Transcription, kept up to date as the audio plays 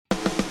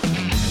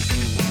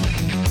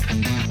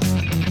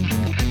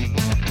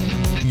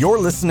You're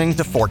listening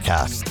to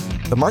Forecast,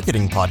 the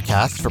marketing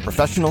podcast for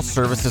professional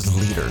services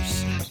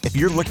leaders. If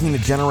you're looking to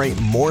generate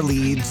more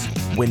leads,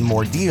 win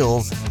more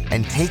deals,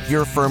 and take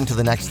your firm to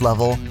the next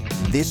level,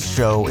 this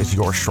show is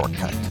your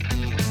shortcut.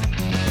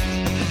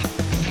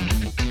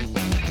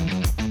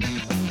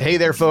 Hey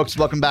there, folks.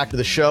 Welcome back to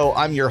the show.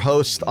 I'm your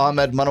host,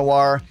 Ahmed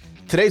Manawar.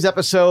 Today's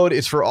episode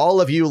is for all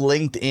of you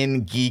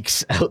LinkedIn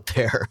geeks out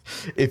there.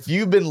 If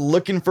you've been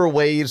looking for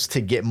ways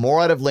to get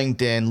more out of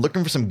LinkedIn,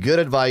 looking for some good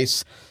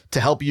advice to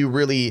help you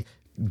really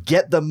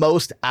get the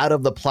most out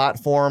of the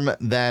platform,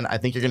 then I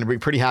think you're going to be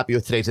pretty happy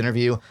with today's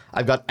interview.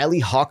 I've got Ellie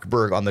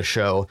Hochberg on the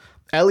show.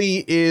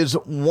 Ellie is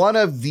one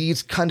of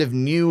these kind of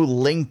new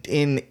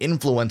LinkedIn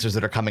influencers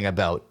that are coming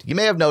about. You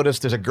may have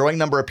noticed there's a growing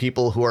number of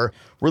people who are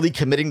really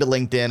committing to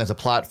LinkedIn as a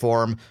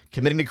platform,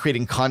 committing to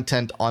creating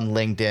content on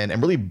LinkedIn,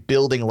 and really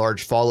building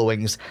large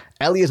followings.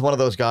 Ellie is one of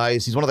those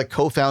guys. He's one of the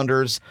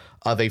co-founders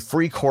of a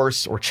free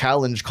course or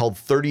challenge called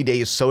 30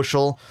 Days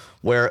Social,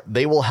 where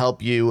they will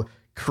help you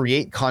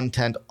create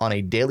content on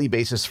a daily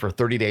basis for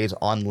 30 days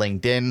on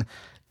LinkedIn.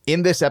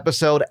 In this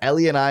episode,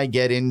 Ellie and I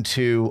get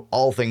into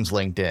all things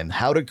LinkedIn,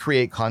 how to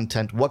create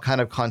content, what kind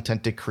of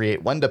content to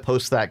create, when to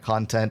post that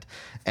content,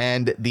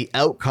 and the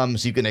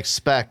outcomes you can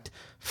expect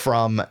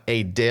from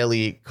a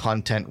daily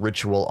content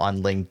ritual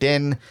on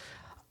LinkedIn.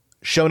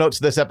 Show notes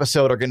to this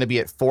episode are going to be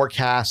at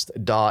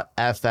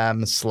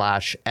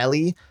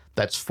forecast.fm/Ellie.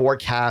 That's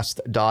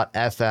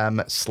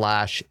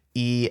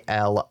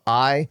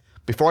forecast.fm/ELI.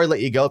 Before I let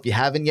you go, if you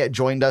haven't yet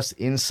joined us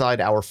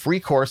inside our free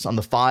course on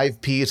the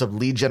 5 Ps of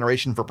lead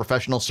generation for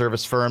professional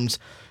service firms,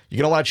 you're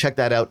going to want to check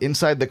that out.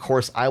 Inside the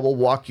course, I will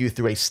walk you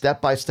through a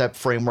step-by-step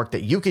framework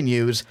that you can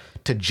use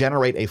to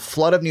generate a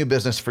flood of new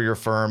business for your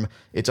firm.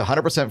 It's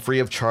 100% free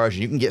of charge,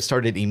 and you can get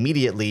started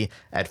immediately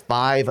at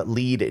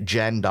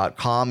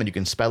 5leadgen.com, and you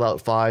can spell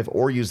out 5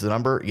 or use the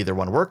number. Either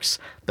one works.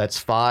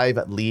 That's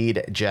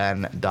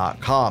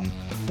 5leadgen.com.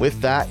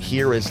 With that,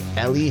 here is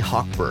Ellie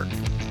Hochberg.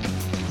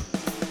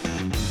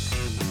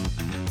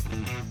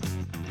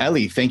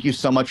 Ellie, thank you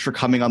so much for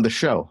coming on the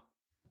show.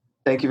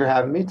 Thank you for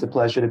having me. It's a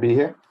pleasure to be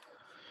here.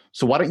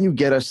 So why don't you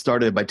get us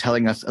started by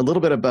telling us a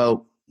little bit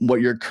about what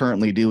you're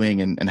currently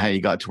doing and how you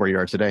got to where you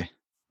are today?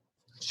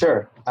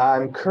 Sure.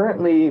 I'm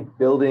currently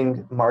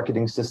building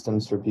marketing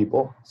systems for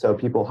people. So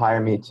people hire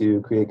me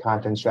to create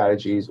content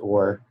strategies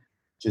or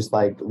just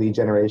like lead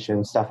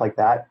generation, stuff like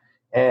that.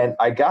 And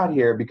I got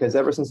here because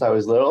ever since I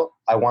was little,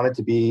 I wanted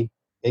to be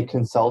a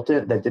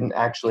consultant that didn't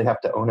actually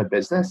have to own a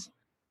business.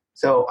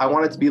 So I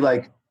wanted to be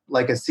like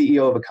a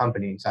CEO of a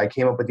company. So I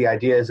came up with the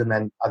ideas and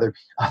then other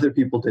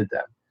people did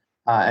them.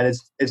 And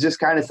it's just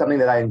kind of something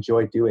that I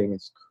enjoy doing,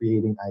 is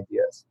creating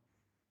ideas.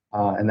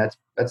 And that's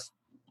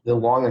the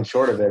long and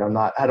short of it.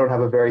 I don't have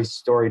a very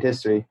storied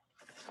history.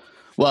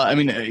 Well, I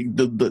mean,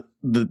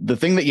 the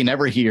thing that you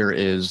never hear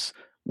is,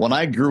 when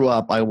I grew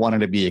up, I wanted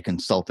to be a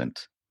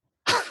consultant.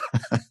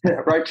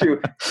 Yeah, right.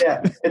 True.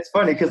 Yeah. It's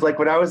funny because like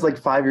when I was like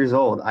 5 years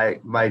old,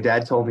 my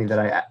dad told me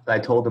that I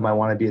told him I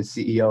want to be a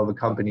CEO of a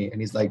company. And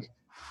he's like,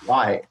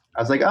 why? I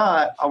was like,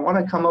 I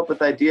want to come up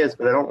with ideas,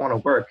 but I don't want to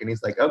work. And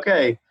he's like,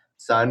 okay,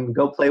 son,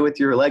 go play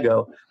with your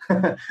Lego.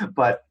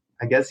 But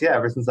I guess, yeah,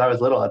 ever since I was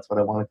little, that's what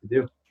I wanted to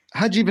do.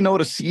 How'd you even know what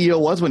a CEO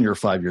was when you were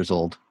 5 years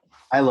old?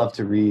 I love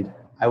to read.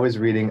 I was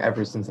reading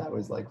ever since I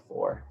was like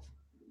 4.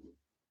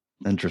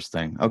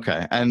 Interesting.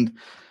 Okay. And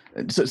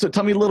so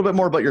tell me a little bit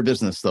more about your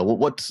business though.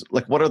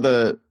 What are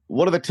the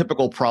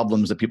typical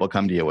problems that people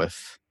come to you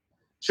with?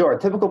 Sure. A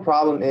typical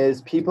problem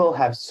is people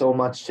have so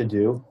much to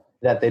do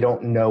that they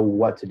don't know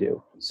what to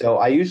do. So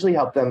I usually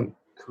help them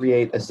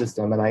create a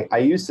system. And I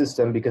use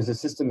system because the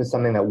system is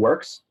something that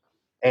works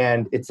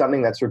and it's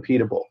something that's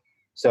repeatable.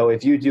 So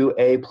if you do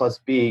A plus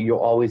B, you'll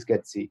always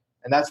get C.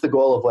 And that's the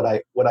goal of what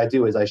I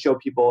do is I show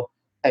people,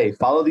 hey,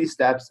 follow these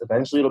steps.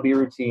 Eventually it'll be a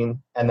routine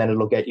and then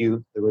it'll get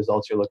you the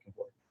results you're looking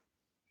for.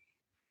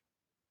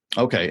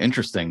 Okay,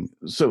 interesting.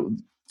 So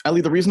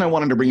Ellie, the reason I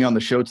wanted to bring you on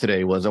the show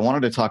today was I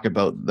wanted to talk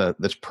about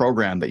this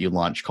program that you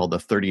launched called the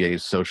 30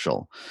 Days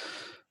Social.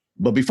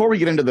 But before we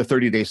get into the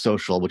 30 Days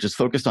Social, which is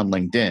focused on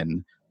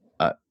LinkedIn,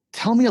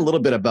 tell me a little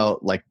bit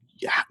about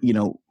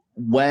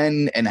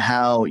when and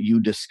how you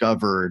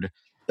discovered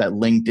that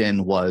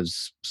LinkedIn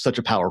was such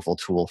a powerful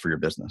tool for your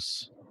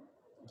business.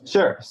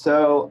 Sure.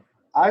 So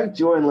I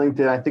joined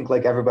LinkedIn, I think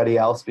like everybody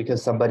else,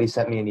 because somebody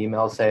sent me an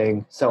email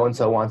saying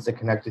so-and-so wants to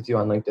connect with you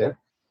on LinkedIn.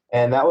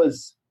 And that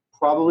was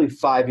probably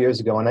 5 years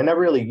ago. And I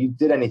never really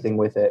did anything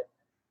with it.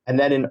 And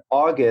then in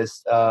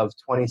August of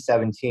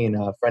 2017,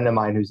 a friend of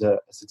mine who's a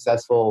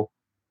successful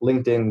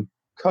LinkedIn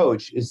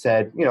coach has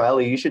said,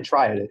 Ellie, you should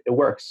try it. It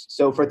works.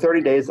 So for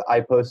 30 days, I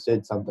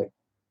posted something.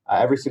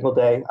 Every single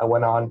day I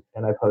went on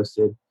and I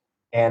posted.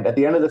 And at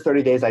the end of the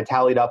 30 days, I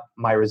tallied up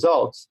my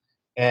results.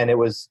 And it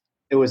was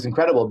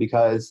incredible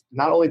because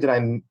not only did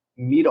I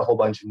meet a whole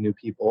bunch of new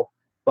people,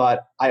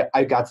 but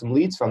I got some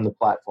leads from the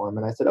platform.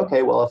 And I said,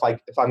 okay, well,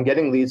 if I'm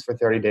getting leads for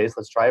 30 days,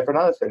 let's try it for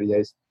another 30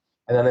 days.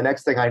 And then the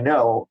next thing I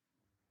know,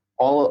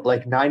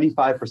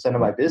 95%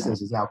 of my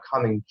business is now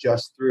coming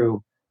just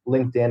through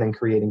LinkedIn and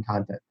creating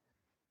content.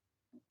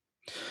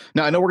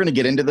 Now, I know we're going to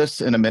get into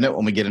this in a minute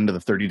when we get into the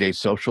 30-day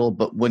social,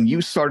 but when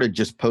you started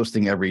just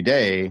posting every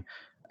day,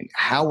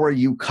 how are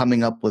you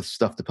coming up with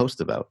stuff to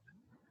post about?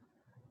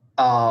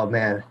 Oh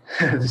man,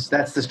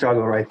 that's the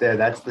struggle right there.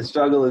 That's the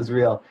struggle is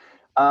real.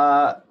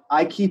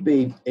 I keep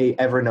a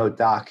Evernote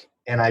doc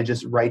and I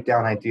just write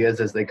down ideas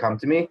as they come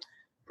to me.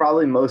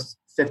 Probably most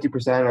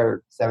 50%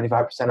 or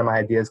 75% of my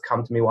ideas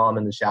come to me while I'm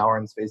in the shower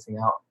and spacing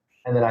out.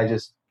 And then I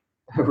just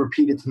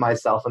repeat it to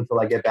myself until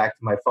I get back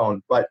to my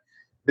phone. But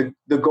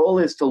the goal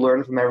is to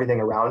learn from everything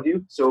around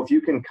you. So if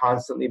you can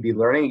constantly be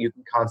learning, you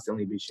can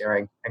constantly be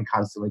sharing and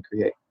constantly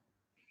create.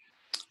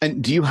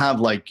 And do you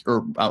have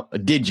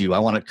did you? I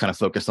want to kind of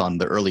focus on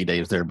the early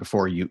days there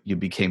before you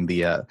became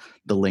the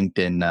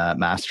LinkedIn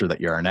master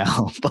that you are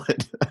now.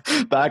 But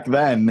back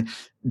then,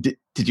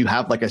 did you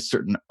have like a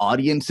certain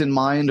audience in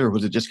mind, or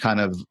was it just kind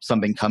of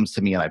something comes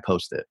to me and I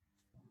post it?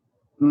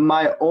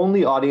 My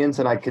only audience,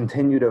 and I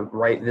continue to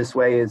write this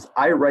way, is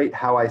I write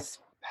how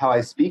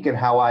I speak and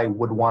how I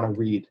would want to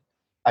read.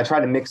 I try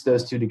to mix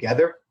those two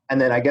together,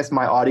 and then I guess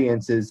my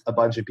audience is a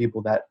bunch of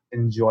people that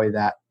enjoy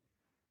that.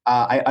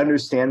 I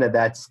understand that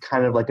that's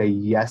kind of like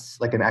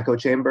like an echo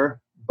chamber,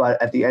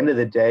 but at the end of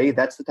the day,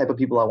 that's the type of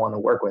people I want to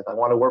work with. I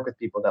want to work with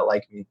people that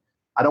like me.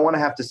 I don't want to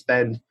have to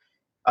spend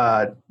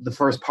the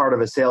first part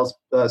of a sales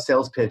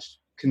pitch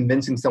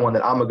convincing someone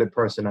that I'm a good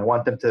person. I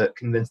want them to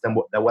convince them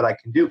that what I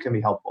can do can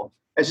be helpful.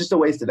 It's just a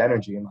waste of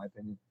energy, in my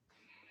opinion.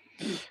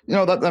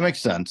 That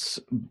makes sense.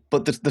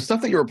 But the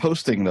stuff that you were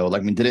posting, though,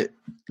 like, I mean, did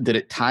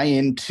it tie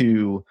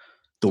into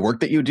the work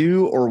that you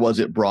do, or was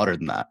it broader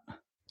than that?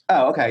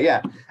 Oh, okay.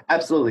 Yeah,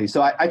 absolutely.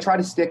 So I try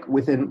to stay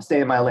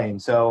in my lane.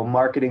 So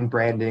marketing,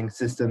 branding,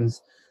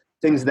 systems,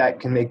 things that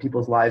can make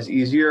people's lives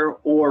easier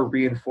or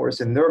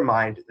reinforce in their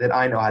mind that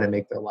I know how to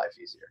make their life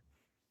easier.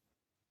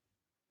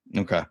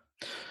 Okay.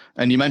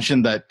 And you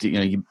mentioned that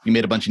you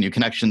made a bunch of new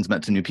connections,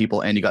 met some new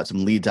people, and you got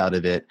some leads out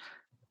of it.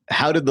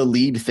 How did the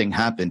lead thing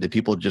happen? Did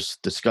people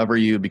just discover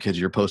you because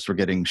your posts were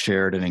getting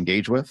shared and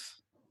engaged with?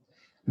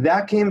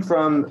 That came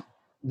from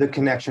the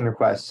connection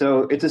request.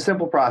 So it's a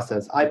simple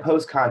process. I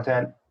post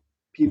content,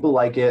 people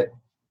like it,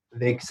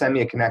 they send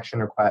me a connection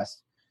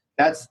request.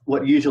 That's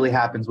what usually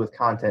happens with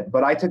content.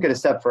 But I took it a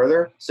step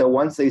further. So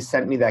once they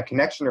sent me that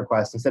connection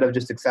request, instead of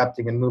just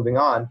accepting and moving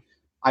on,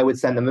 I would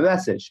send them a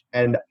message.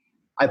 And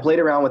I played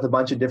around with a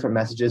bunch of different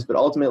messages, but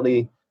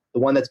ultimately the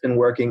one that's been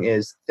working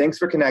is, thanks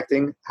for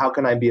connecting. How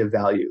can I be of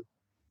value?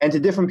 And to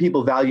different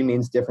people, value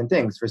means different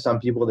things. For some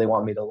people, they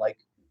want me to like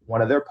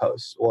one of their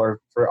posts,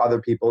 or for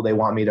other people, they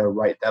want me to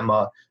write them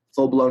a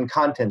full-blown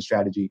content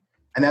strategy.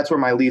 And that's where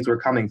my leads were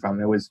coming from.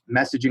 It was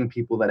messaging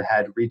people that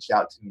had reached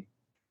out to me.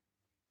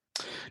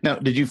 Now,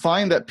 did you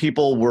find that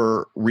people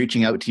were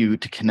reaching out to you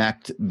to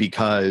connect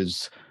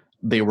because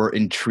they were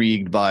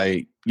intrigued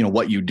by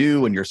what you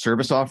do and your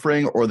service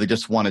offering, or they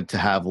just wanted to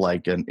have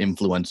like an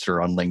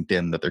influencer on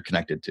LinkedIn that they're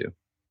connected to?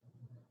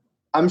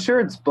 I'm sure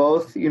it's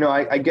both.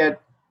 I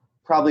get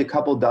probably a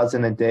couple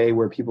dozen a day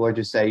where people are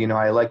just saying,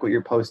 I like what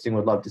you're posting,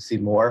 would love to see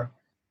more,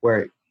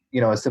 where,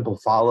 a simple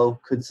follow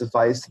could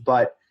suffice.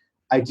 But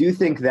I do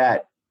think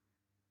that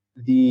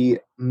the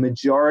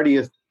majority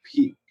of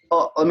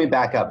people, let me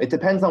back up. It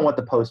depends on what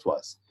the post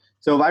was.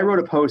 So if I wrote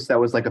a post that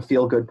was like a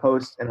feel-good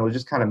post and it was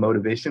just kind of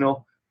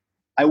motivational,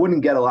 I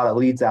wouldn't get a lot of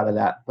leads out of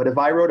that. But if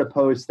I wrote a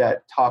post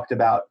that talked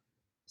about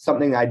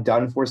something I'd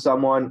done for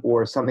someone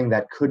or something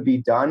that could be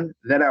done,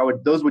 then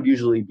those would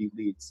usually be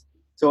leads.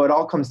 So it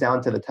all comes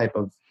down to the type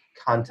of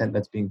content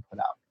that's being put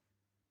out.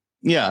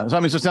 Yeah. So,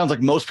 so it sounds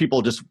like most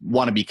people just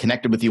want to be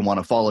connected with you, want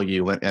to follow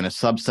you, and a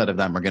subset of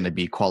them are going to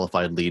be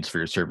qualified leads for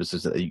your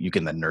services that you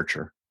can then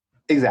nurture.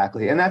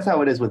 Exactly. And that's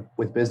how it is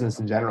with business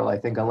in general. I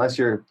think unless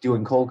you're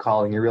doing cold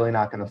calling, you're really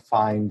not going to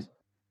find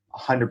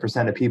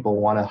 100% of people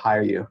want to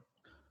hire you.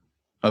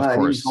 Of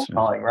course. Cold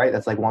calling, right?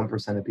 That's like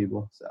 1% of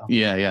people. So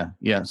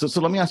Yeah. So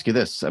let me ask you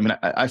this. I mean,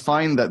 I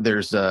find that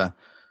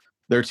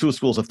there are two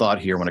schools of thought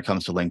here when it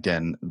comes to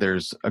LinkedIn.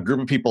 There's a group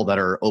of people that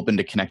are open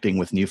to connecting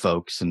with new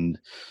folks, and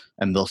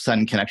they'll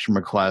send connection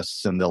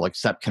requests and they'll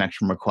accept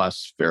connection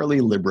requests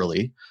fairly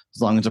liberally,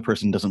 as long as a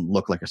person doesn't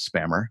look like a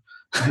spammer.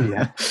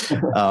 Yeah.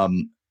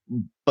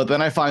 But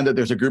then I find that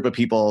there's a group of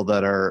people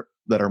that are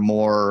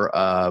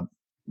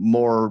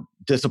more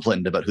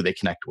disciplined about who they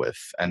connect with,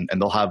 and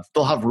they'll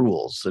have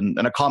rules. And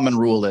a common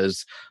rule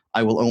is,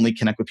 I will only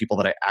connect with people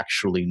that I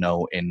actually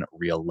know in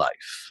real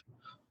life.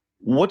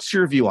 What's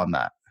your view on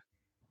that?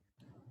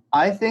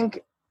 I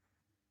think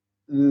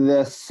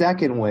the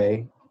second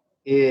way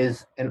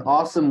is an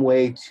awesome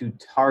way to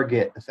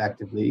target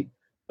effectively,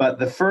 but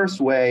the first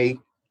way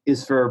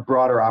is for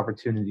broader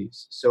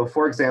opportunities. So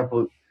for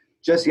example,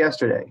 just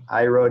yesterday,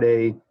 I wrote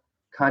a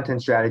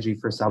content strategy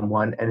for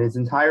someone, and his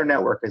entire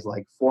network is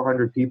like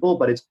 400 people,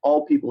 but it's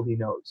all people he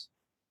knows.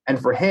 And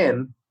for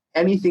him,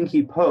 anything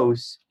he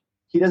posts,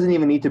 he doesn't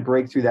even need to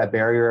break through that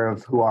barrier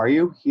of who are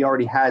you? He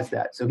already has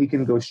that. So he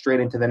can go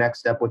straight into the next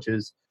step, which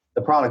is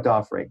the product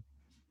offering.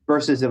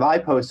 Versus if I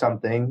post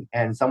something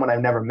and someone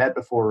I've never met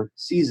before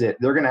sees it,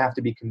 they're going to have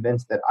to be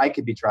convinced that I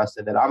could be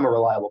trusted, that I'm a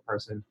reliable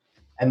person.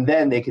 And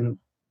then they can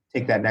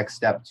take that next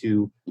step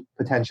to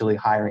potentially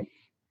hiring.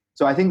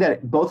 So I think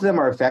that both of them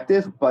are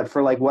effective, but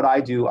for like what I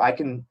do,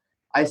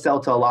 I sell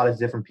to a lot of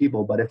different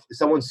people, but if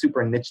someone's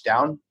super niche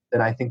down,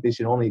 then I think they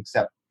should only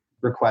accept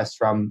requests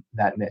from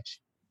that niche.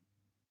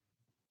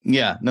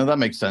 Yeah, no, that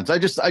makes sense. I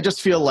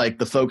just feel like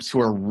the folks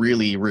who are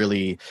really,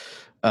 really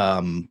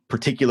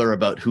particular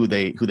about who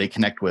they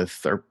connect with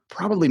are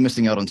probably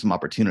missing out on some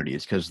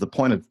opportunities, because the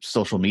point of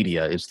social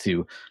media is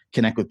to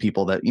connect with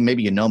people that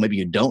maybe you know, maybe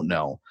you don't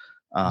know.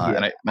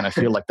 And I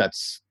feel like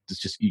it's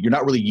just, you're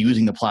not really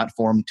using the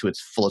platform to its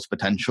fullest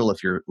potential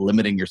if you're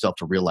limiting yourself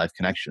to real life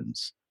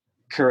connections.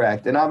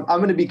 Correct. And I'm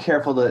going to be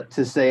careful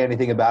to say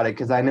anything about it,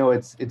 because I know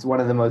it's one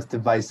of the most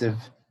divisive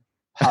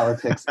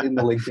politics in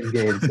the LinkedIn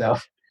game. So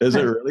is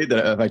it really?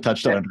 That have I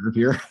touched on a nerve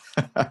here?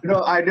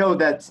 No, I know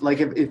that's like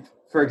if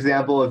for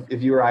example,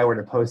 if you or I were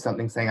to post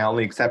something saying I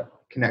only accept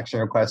connection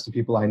requests to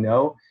people I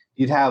know,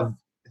 you'd have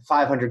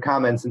 500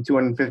 comments and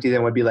 250 of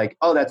them would be like,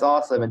 oh, that's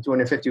awesome. And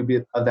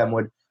 250 of them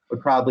would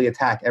probably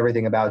attack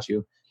everything about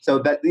you. So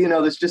that,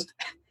 there's just,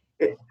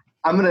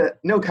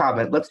 no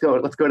comment. Let's go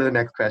to the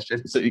next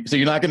question. So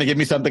you're not going to give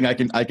me something I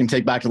can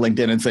take back to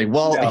LinkedIn and say,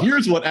 well, no.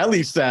 Here's what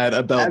Ellie said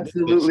about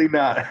Absolutely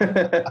not.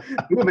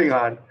 Moving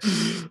on.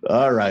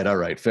 All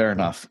right. Fair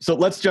enough. So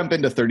let's jump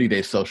into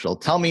 30-Day Social.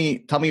 Tell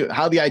me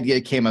how the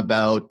idea came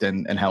about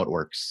and how it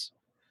works.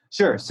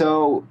 Sure.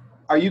 So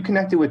are you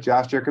connected with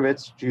Josh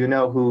Jerkovich? Do you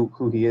know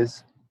who he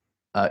is?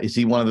 Is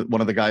he one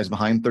of the guys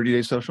behind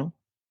 30-Day Social?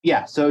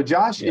 Yeah. So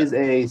Josh is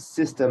a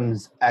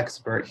systems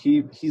expert.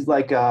 He's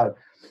like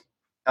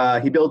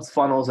he builds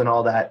funnels and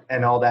all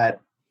that,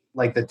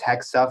 like the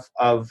tech stuff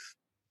of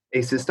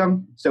a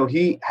system. So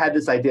he had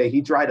this idea.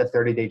 He tried a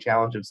 30-day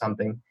challenge of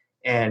something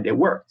and it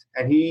worked.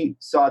 And he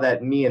saw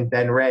that me and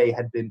Ben Ray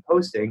had been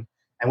posting,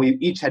 and we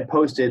each had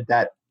posted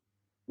that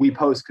we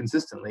post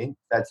consistently.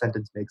 That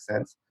sentence makes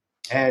sense.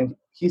 And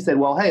he said,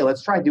 well, hey,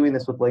 let's try doing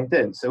this with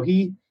LinkedIn. So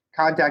he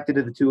contacted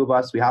the two of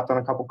us. We hopped on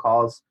a couple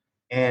calls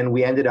and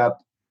we ended up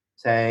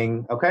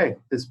saying, okay,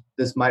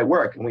 this might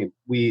work. And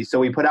we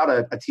put out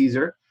a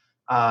teaser.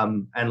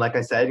 And like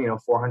I said,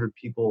 400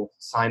 people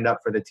signed up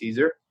for the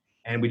teaser,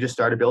 and we just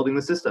started building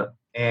the system,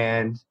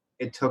 and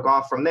it took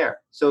off from there.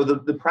 So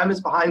the premise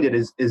behind it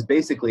is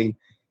basically,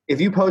 if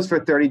you post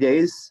for 30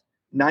 days,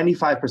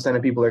 95%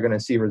 of people are going to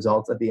see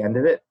results at the end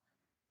of it.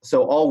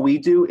 So all we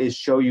do is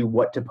show you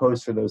what to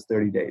post for those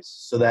 30 days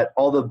so that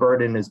all the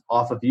burden is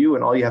off of you,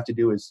 and all you have to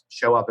do is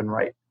show up and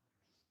write.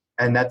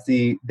 And that's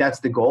the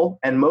goal.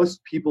 And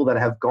most people that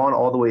have gone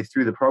all the way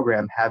through the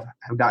program have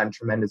gotten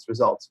tremendous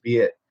results, be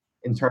it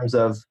in terms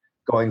of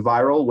going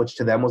viral, which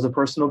to them was a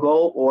personal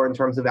goal, or in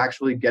terms of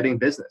actually getting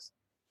business.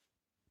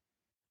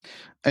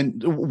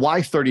 And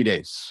why 30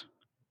 days?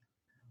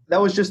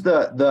 That was just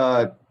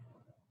the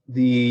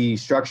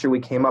structure we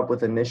came up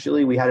with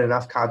initially. We had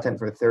enough content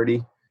for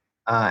 30.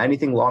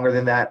 Anything longer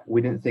than that,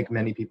 we didn't think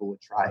many people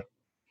would try.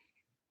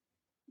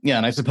 Yeah,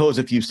 and I suppose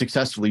if you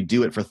successfully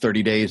do it for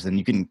 30 days, then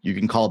you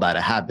can call that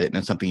a habit, and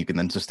it's something you can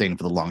then sustain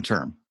for the long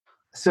term.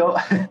 So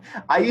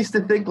I used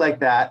to think like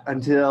that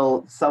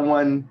until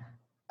someone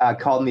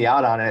called me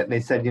out on it, and they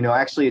said,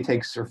 actually it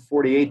takes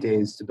 48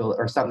 days to build,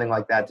 or something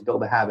like that, to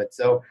build a habit.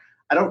 So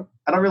I don't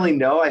really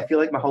know. I feel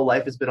like my whole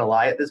life has been a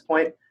lie at this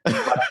point.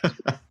 But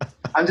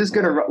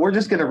we're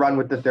just gonna run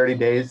with the 30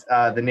 days.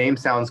 The name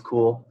sounds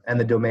cool, and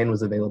the domain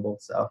was available.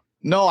 So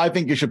no, I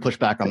think you should push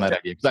back on that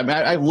idea, because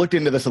I've looked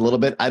into this a little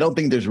bit. I don't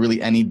think there's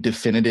really any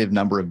definitive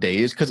number of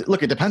days, because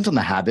look, it depends on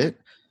the habit.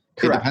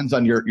 Correct. It depends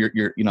on your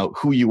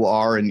who you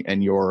are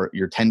and your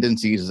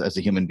tendencies as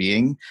a human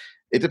being.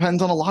 It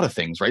depends on a lot of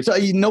things, right? So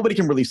nobody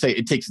can really say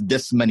it takes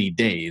this many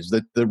days.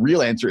 The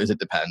real answer is it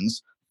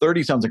depends.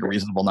 30 sounds like a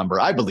reasonable number.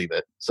 I believe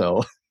it.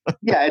 So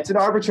yeah, it's an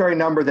arbitrary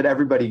number that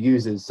everybody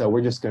uses, so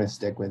we're just going to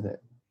stick with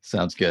it.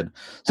 Sounds good.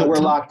 So we're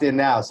locked in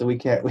now, so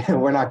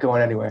we're not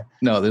going anywhere.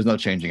 No, there's no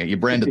changing it. You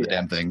branded the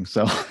damn thing.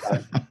 So,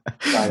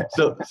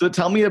 so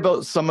tell me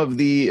about some of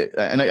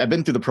and I've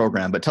been through the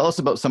program, but tell us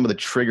about some of the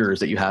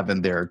triggers that you have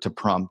in there to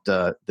prompt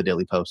the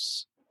daily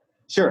posts.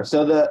 Sure.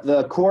 So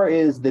the core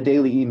is the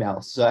daily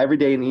email. So every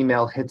day an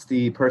email hits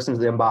the person's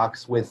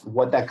inbox with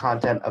what that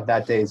content of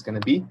that day is going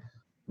to be.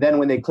 Then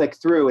when they click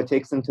through, it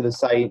takes them to the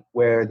site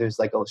where there's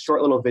like a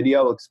short little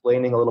video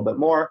explaining a little bit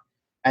more,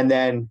 and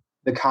then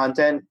the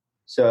content.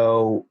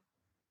 So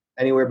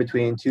anywhere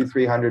between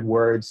 200-300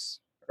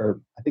 words,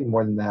 or I think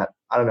more than that.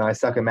 I don't know. I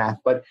suck at math,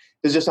 but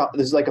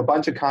there's like a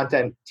bunch of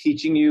content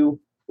teaching you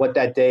what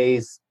that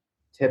day's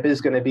tip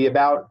is going to be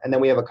about. And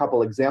then we have a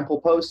couple example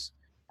posts,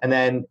 and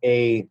then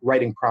a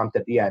writing prompt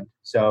at the end.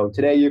 So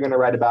today you're going to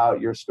write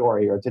about your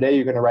story, or today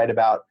you're going to write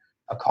about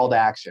a call to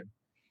action.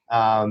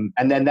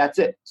 And then that's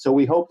it. So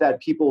we hope that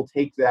people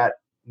take that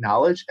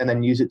knowledge and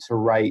then use it to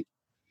write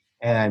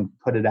and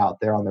put it out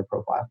there on their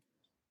profile.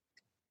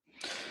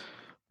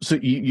 So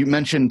you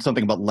mentioned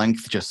something about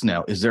length just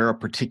now. Is there a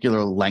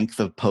particular length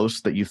of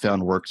post that you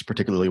found works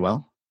particularly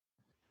well?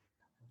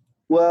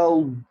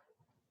 Well,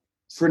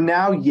 For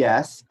now,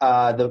 yes.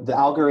 The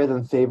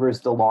algorithm favors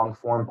the long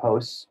form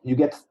posts. You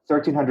get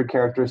 1,300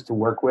 characters to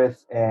work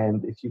with,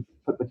 and if you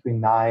put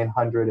between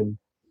 900 and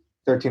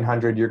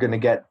 1,300, you're going to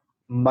get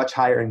much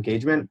higher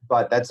engagement.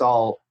 But that's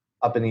all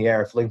up in the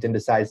air. If LinkedIn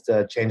decides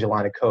to change a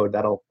line of code,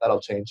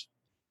 that'll change.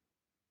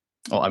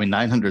 Oh, I mean,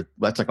 900.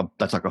 That's like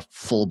a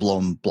full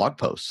blown blog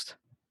post.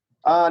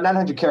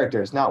 900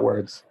 characters, not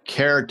words.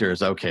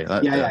 Characters. Okay.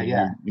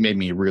 Yeah. You made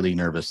me really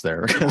nervous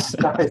there.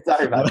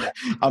 Sorry about that.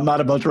 I'm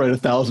not about to write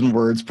 1,000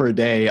 words per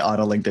day on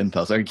a LinkedIn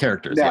post. Like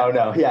characters.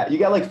 No. Yeah. You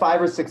get like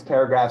 5 or 6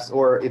 paragraphs,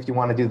 or if you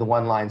want to do the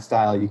 1-line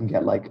style, you can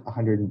get like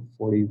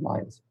 140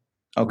 lines.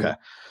 Okay.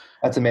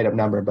 That's a made up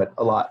number, but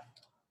a lot.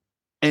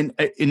 And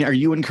are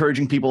you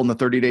encouraging people in the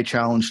 30-day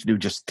challenge to do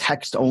just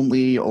text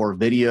only or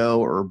video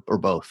or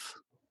both?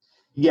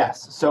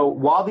 Yes. So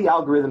while the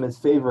algorithm is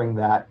favoring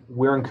that,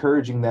 we're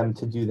encouraging them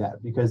to do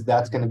that because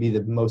that's going to be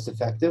the most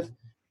effective.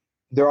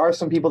 There are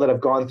some people that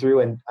have gone through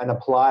and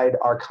applied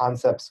our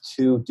concepts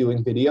to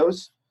doing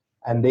videos,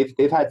 and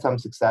they've had some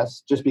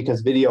success just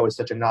because video is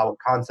such a novel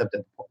concept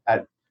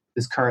at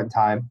this current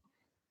time.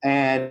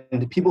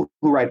 And people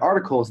who write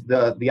articles,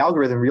 the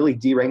algorithm really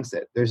deranks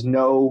it. There's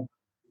no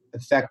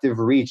effective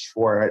reach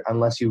for it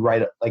unless you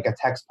write like a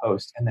text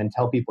post and then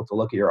tell people to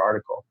look at your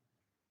article.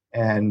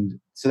 And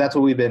so that's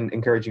what we've been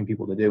encouraging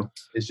people to do,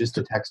 is just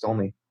to text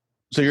only.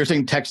 So you're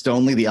saying text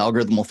only, the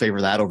algorithm will favor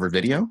that over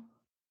video?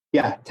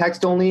 Yeah,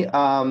 text only.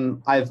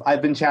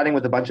 I've been chatting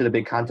with a bunch of the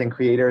big content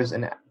creators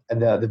and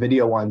the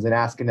video ones and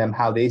asking them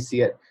how they see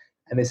it.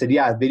 And they said,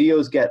 yeah,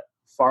 videos get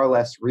far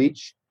less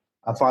reach,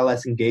 far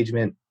less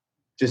engagement,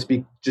 just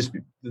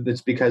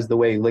that's because the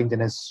way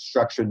LinkedIn has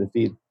structured the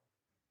feed.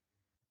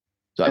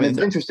 So, it's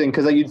interesting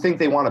because you'd think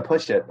they want to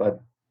push it, but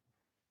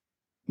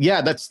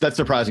yeah, that's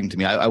surprising to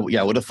me. I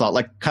would have thought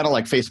kind of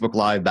like Facebook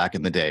Live back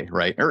in the day,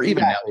 right? Or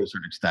even now to a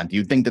certain extent.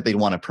 You'd think that they'd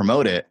want to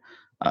promote it.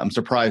 I'm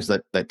surprised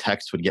that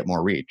text would get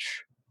more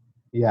reach.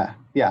 Yeah,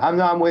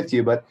 I'm with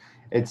you, but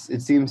it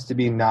seems to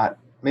be not.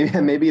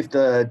 Maybe if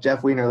the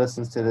Jeff Weiner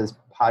listens to this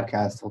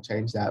podcast, he'll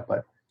change that.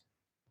 But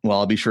well,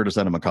 I'll be sure to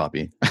send him a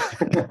copy.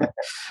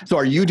 So,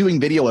 are you doing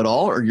video at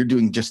all, or you're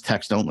doing just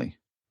text only?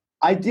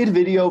 I did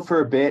video for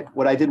a bit.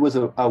 What I did was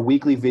a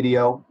weekly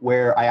video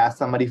where I asked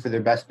somebody for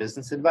their best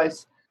business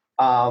advice.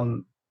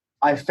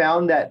 I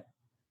found that,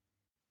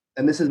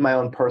 and this is my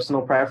own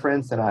personal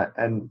preference,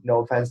 and no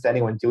offense to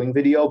anyone doing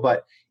video,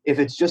 but if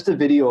it's just a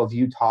video of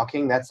you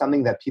talking, that's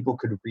something that people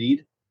could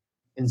read,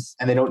 and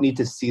they don't need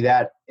to see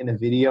that in a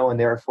video, and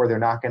therefore they're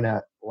not going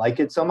to like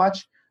it so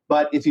much.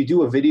 But if you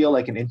do a video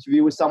like an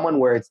interview with someone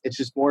where it's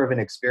just more of an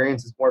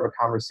experience, it's more of a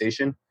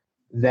conversation,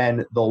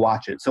 then they'll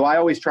watch it. So I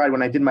always tried,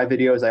 when I did my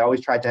videos, I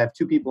always tried to have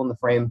 2 people in the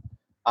frame,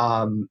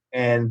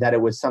 and that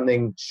it was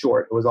something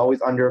short. It was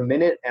always under a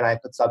minute, and I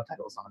put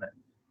subtitles on it.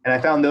 And I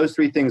found those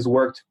 3 things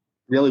worked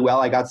really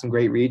well. I got some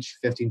great reach,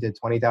 15 to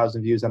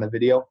 20,000 views on a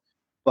video,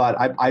 but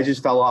I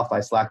just fell off. I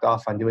slacked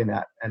off on doing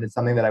that. And it's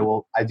something that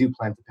I do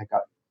plan to pick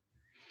up.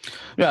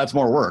 Yeah, it's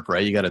more work,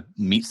 right? You got to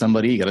meet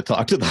somebody, you got to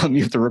talk to them,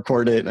 you have to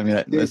record it. I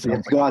mean, you have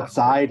to go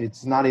outside.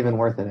 It's not even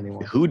worth it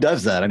anymore. Who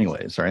does that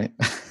anyways, right?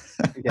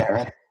 Yeah,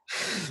 right.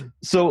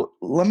 So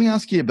let me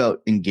ask you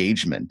about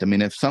engagement. I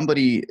mean, if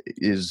somebody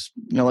is,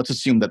 let's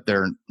assume that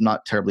they're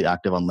not terribly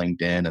active on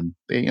LinkedIn and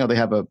they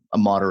have a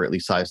moderately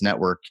sized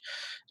network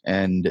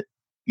and,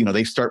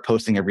 they start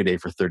posting every day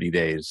for 30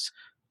 days.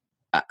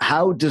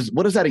 What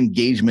does that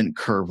engagement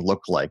curve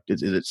look like?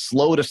 Is it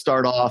slow to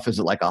start off? Is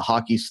it like a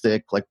hockey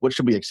stick? Like, what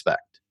should we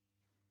expect?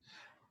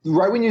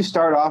 Right when you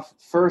start off,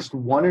 first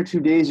 1 or 2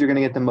 days, you're going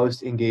to get the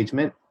most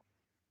engagement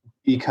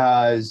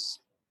because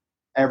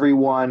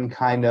everyone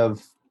kind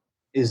of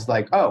is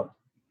like, oh,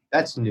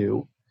 that's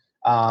new.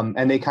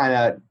 And they kind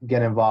of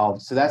get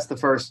involved. So that's the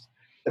first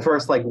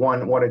like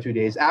 1 or 2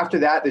 days. After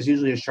that, there's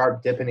usually a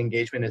sharp dip in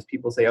engagement as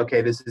people say,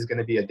 okay, this is going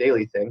to be a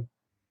daily thing.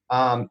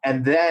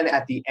 And then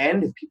at the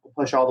end, if people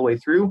push all the way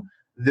through,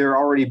 they're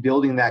already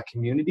building that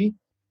community,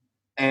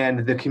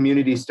 and the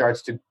community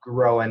starts to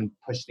grow and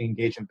push the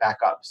engagement back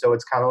up. So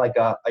it's kind of like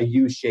a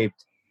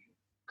U-shaped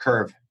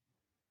curve.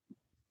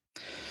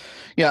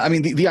 Yeah, I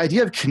mean, the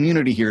idea of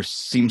community here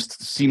seems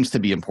to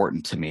be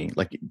important to me.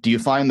 Like, do you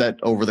find that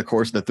over the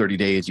course of the 30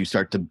 days, you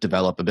start to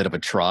develop a bit of a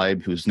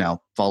tribe who's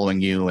now following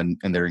you and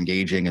they're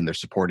engaging and they're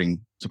supporting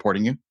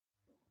you?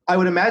 I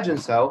would imagine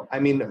so. I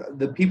mean,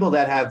 the people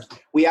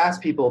we ask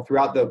people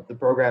throughout the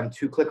program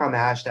to click on the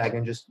hashtag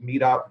and just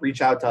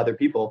reach out to other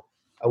people.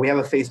 We have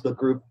a Facebook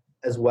group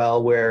as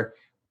well where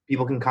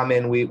people can come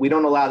in. We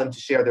don't allow them to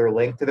share their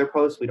link to their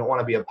post. We don't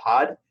want to be a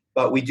pod.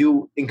 But we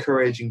do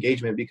encourage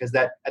engagement because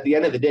that at the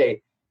end of the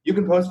day, you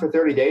can post for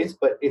 30 days,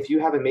 but if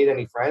you haven't made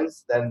any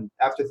friends, then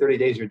after 30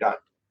 days you're done.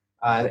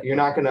 You're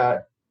not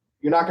gonna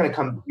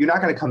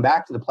come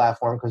back to the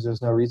platform because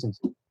there's no reason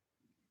to.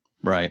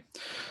 Right.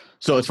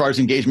 So as far as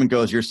engagement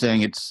goes, you're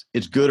saying it's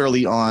good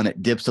early on,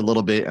 it dips a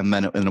little bit, and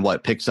then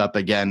what picks up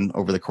again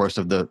over the course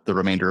of the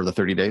remainder of the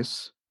 30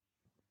 days?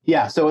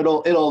 Yeah. So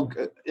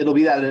it'll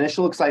be that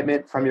initial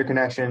excitement from your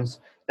connections.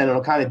 Then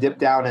it'll kind of dip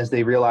down as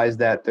they realize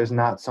that there's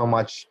not so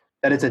much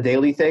that it's a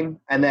daily thing,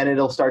 and then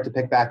it'll start to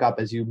pick back up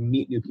as you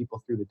meet new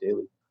people through the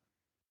daily.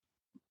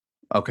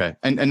 Okay.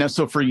 And now,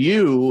 so for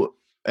you,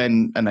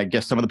 and I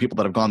guess some of the people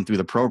that have gone through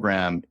the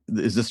program,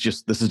 this is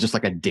just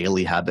like a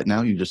daily habit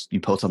now? You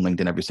post on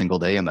LinkedIn every single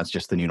day and that's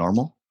just the new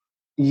normal?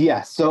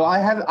 Yes. So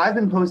I've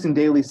been posting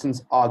daily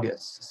since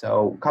August.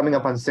 So coming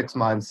up on 6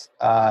 months,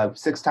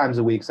 6 times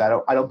a week.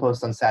 So I don't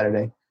post on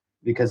Saturday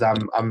because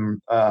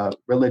I'm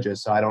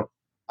religious. So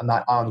I'm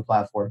not on the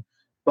platform,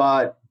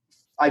 but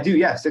I do.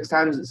 Yeah. 6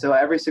 times. So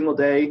every single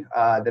day,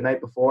 the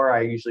night before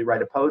I usually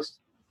write a post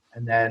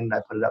and then I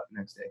put it up the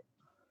next day.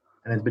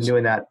 And I've been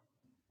doing that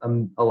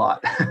a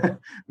lot,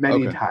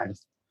 many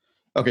times.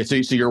 Okay, so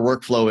your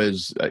workflow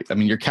is, I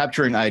mean, you're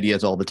capturing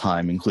ideas all the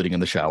time, including in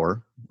the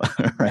shower,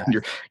 right?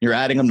 Yeah. You're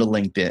adding them to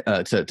LinkedIn,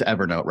 to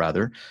Evernote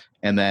rather,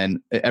 and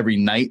then every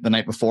night, the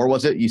night before,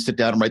 was it? You sit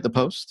down and write the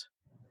post?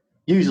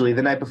 Usually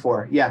the night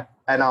before, yeah.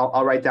 And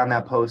I'll write down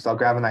that post. I'll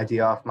grab an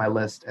idea off my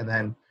list and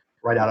then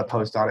write out a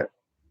post on it.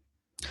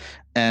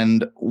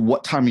 And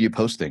what time are you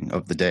posting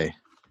of the day?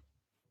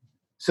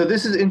 So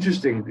this is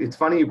interesting. It's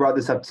funny you brought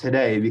this up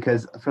today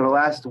because for the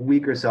last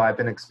week or so, I've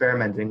been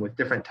experimenting with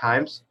different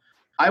times.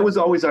 I was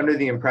always under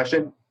the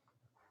impression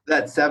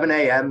that 7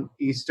 a.m.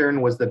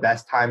 Eastern was the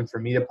best time for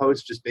me to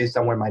post just based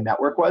on where my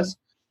network was.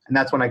 And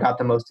that's when I got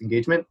the most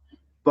engagement.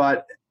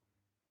 But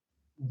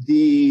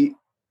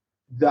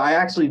I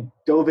actually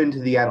dove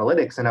into the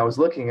analytics and I was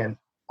looking, and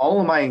all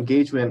of my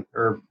engagement,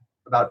 or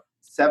about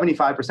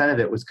 75% of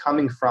it, was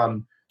coming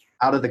from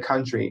out of the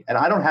country. And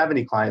I don't have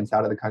any clients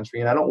out of the country,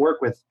 and I don't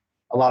work with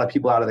a lot of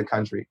people out of the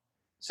country.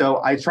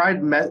 So I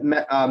tried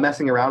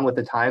messing around with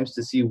the times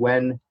to see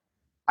when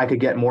I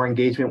could get more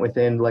engagement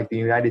within like the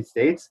United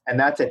States, and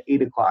that's at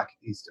 8 o'clock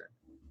Eastern.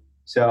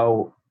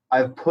 So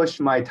I've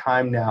pushed my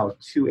time now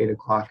to 8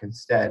 o'clock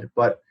instead.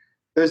 But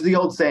there's the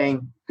old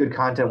saying, good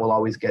content will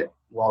always get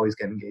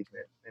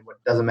engagement. And it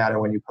doesn't matter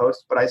when you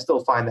post, but I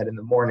still find that in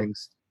the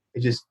mornings,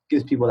 it just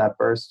gives people that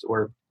burst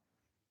or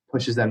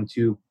pushes them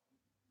to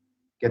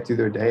get through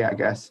their day, I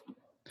guess.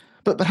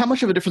 But how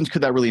much of a difference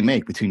could that really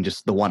make between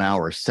just the 1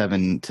 hour,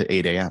 7 to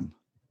 8 a.m.?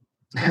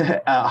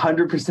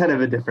 100%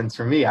 of a difference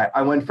for me.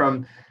 I went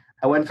from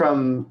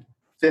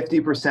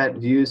 50%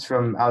 views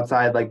from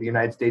outside like the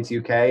United States,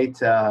 UK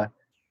to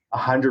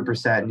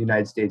 100%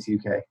 United States,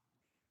 UK.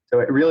 So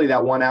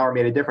that 1 hour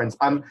made a difference.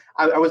 I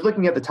was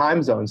looking at the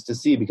time zones to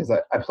see, because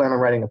I plan on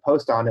writing a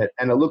post on it,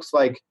 and it looks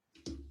like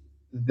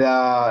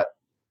the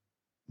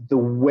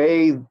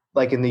way,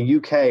 like in the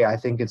UK, I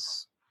think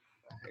it's,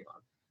 hang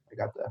on, I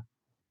got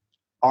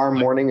our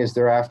morning is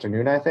their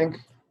afternoon, I think.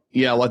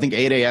 Yeah, well, I think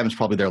 8 a.m. is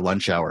probably their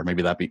lunch hour.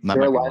 Maybe that might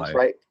be lunch,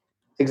 right?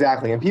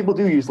 Exactly. And people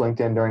do use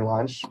LinkedIn during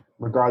lunch,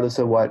 regardless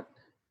of what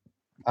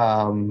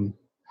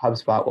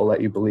HubSpot will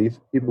let you believe.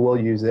 People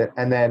will use it.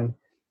 And then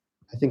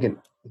I think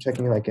I'm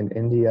checking like in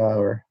India,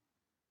 or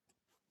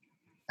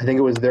I think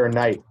it was their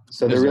night.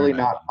 So they're really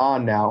not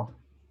on now.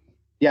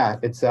 Yeah,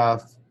 it's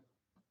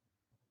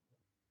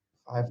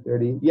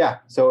 5:30. Yeah,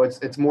 so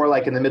it's more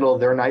like in the middle of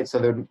their night. So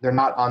they're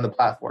not on the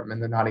platform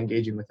and they're not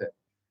engaging with it.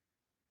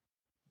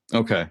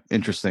 Okay,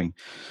 interesting.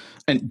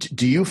 And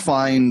do you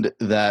find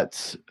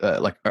that,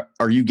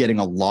 are you getting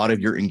a lot of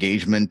your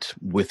engagement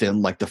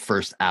within like the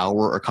first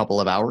hour or couple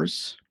of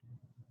hours?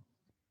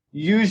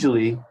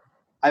 Usually,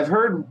 I've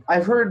heard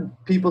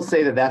people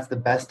say that that's the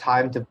best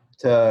time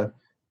to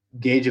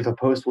gauge if a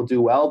post will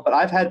do well. But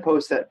I've had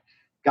posts that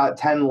got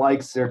 10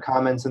 likes or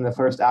comments in the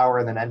first hour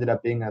and then ended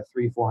up being a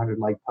 300-400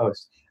 like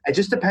post. It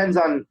just depends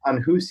on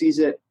who sees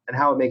it and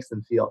how it makes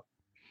them feel.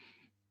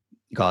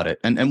 Got it.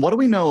 And what do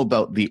we know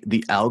about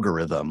the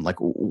algorithm? Like,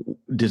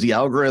 does the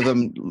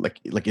algorithm like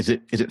is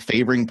it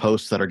favoring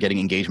posts that are getting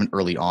engagement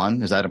early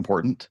on? Is that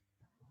important?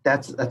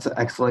 That's an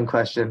excellent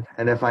question.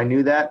 And if I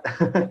knew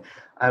that,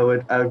 I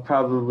would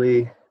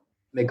probably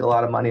make a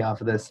lot of money off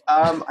of this.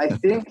 I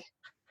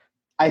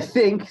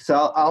think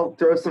so. I'll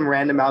throw some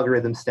random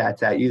algorithm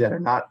stats at you that are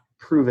not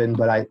proven,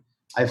 but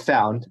I've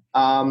found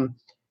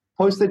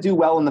posts that do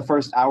well in the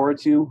first hour or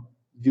two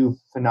do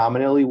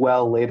phenomenally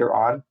well later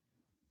on.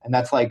 And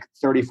that's like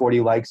 30, 40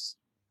 likes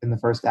in the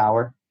first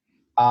hour.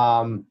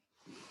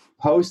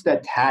 Posts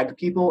that tag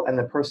people and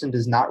the person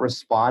does not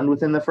respond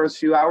within the first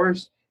few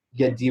hours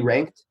get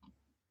deranked.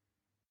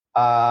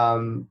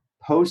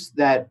 Posts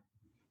that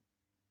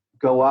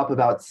go up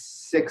about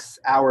 6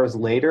 hours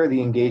later,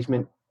 the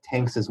engagement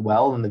tanks as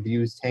well and the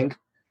views tank.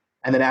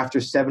 And then after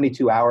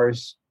 72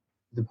 hours,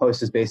 the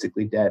post is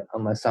basically dead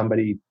unless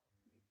somebody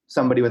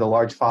with a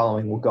large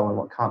following will go and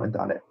will comment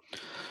on it.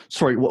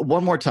 Sorry,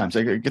 one more time.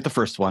 So I get the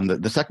first one.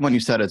 The second one you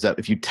said is that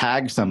if you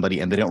tag somebody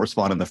and they don't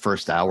respond in the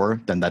first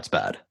hour, then that's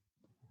bad.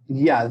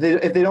 Yeah,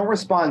 if they don't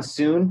respond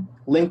soon,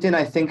 LinkedIn,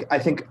 I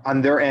think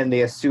on their end,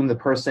 they assume the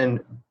person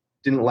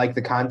didn't like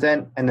the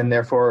content and then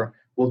therefore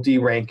will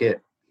derank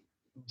it.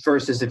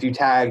 Versus if you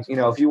tagged,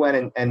 if you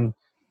went and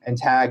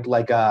tagged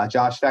like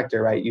Josh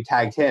Fector, right? You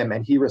tagged him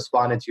and he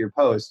responded to your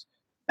post.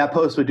 That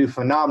post would do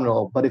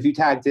phenomenal. But if you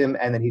tagged him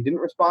and then he didn't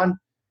respond,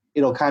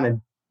 it'll kind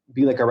of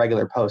be like a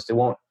regular post.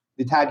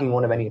 The tagging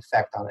won't have any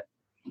effect on it.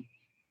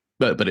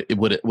 But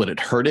would it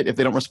hurt it if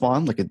they don't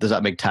respond? Like, does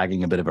that make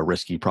tagging a bit of a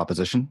risky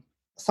proposition?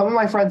 Some of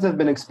my friends have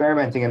been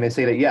experimenting and they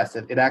say that yes,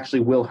 it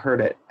actually will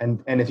hurt it.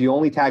 And if you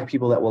only tag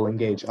people that will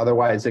engage,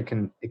 otherwise it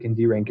can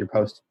derank your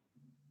post.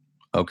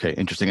 Okay,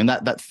 interesting. And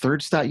that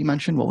third stat you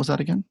mentioned, what was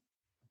that again?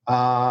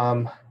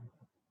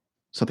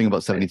 Something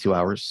about 72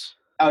 hours.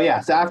 Oh yeah.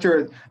 So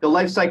after the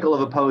life cycle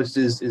of a post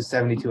is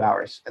 72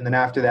 hours. And then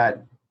after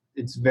that,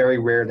 it's very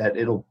rare that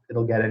it'll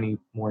get any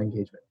more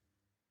engagement.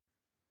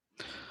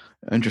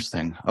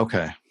 Interesting.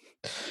 Okay.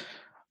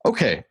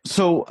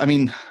 So, I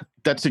mean,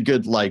 that's a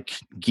good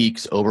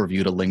geeks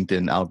overview to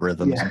LinkedIn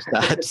algorithms and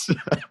stats.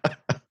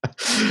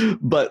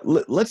 But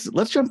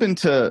let's jump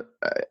into,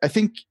 I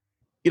think,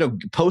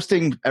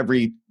 posting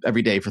every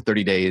day for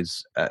 30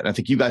 days. And I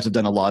think you guys have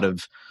done a lot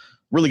of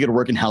really good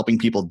work in helping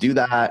people do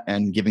that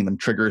and giving them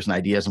triggers and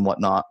ideas and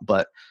whatnot.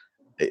 But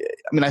I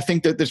mean, I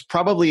think that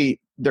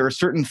there are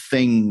certain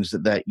things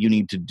that you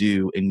need to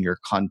do in your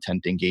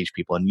content to engage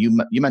people. And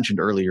you mentioned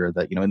earlier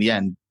that, in the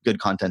end, good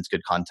content's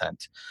good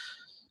content.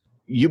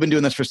 You've been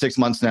doing this for 6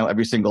 months now,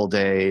 every single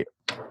day.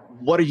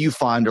 What do you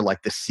find are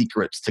the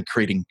secrets to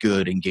creating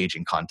good,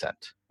 engaging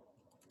content?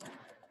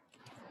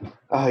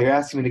 Oh, you're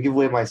asking me to give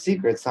away my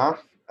secrets, huh?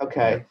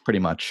 Okay. Pretty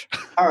much.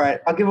 All right.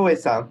 I'll give away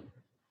some.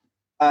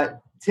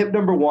 Tip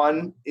number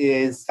 1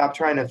 is stop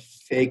trying to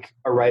fake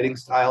a writing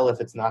style if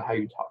it's not how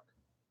you talk.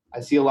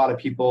 I see a lot of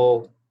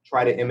people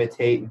try to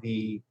imitate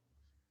the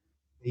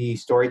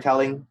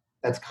storytelling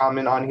that's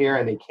common on here,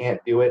 and they can't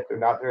do it. They're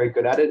not very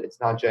good at it. It's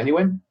not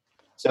genuine.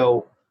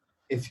 So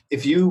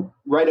if you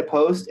write a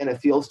post and it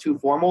feels too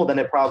formal, then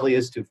it probably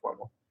is too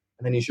formal.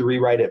 And then you should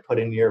rewrite it, put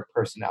in your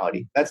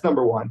personality. That's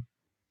number 1.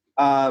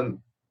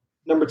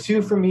 Number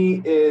 2 for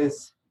me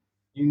is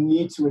you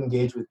need to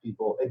engage with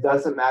people. It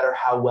doesn't matter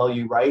how well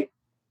you write.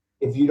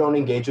 If you don't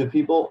engage with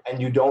people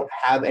and you don't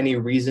have any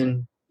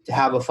reason to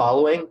have a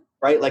following,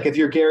 right? Like if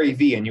you're Gary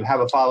Vee and you have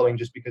a following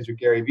just because you're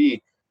Gary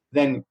Vee,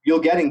 then you'll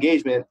get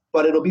engagement,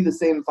 but it'll be the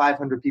same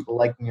 500 people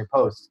liking your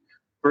post.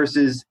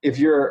 Versus if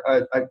you're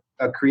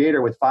a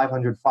creator with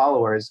 500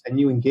 followers and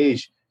you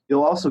engage,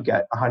 you'll also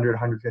get 100,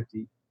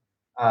 150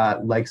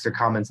 likes or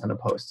comments on a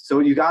post. So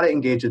you got to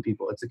engage with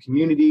people. It's a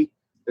community.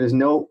 There's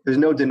no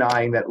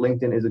denying that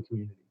LinkedIn is a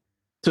community.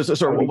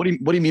 So what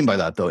do you mean by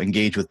that though?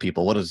 Engage with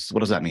people. What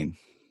does that mean?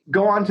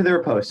 Go on to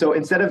their posts. So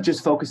instead of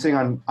just focusing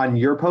on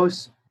your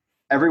posts,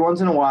 every once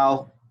in a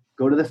while,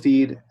 go to the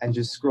feed and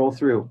just scroll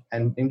through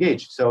and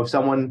engage. So if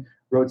someone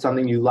wrote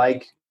something you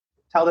like,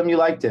 tell them you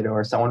liked it. Or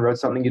if someone wrote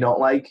something you don't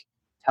like,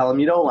 tell them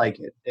you don't like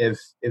it. If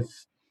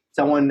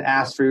someone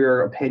asked for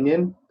your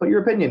opinion, put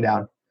your opinion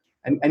down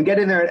and get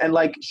in there and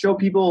show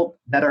people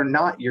that are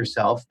not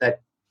yourself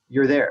that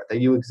you're there, that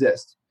you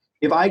exist.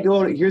 If I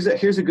go, here's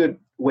a good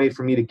way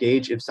for me to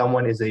gauge if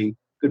someone is a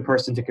good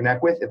person to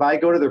connect with. If I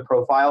go to their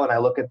profile and I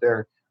look at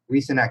their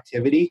recent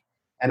activity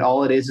and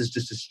all it is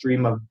just a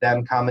stream of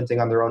them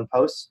commenting on their own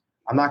posts,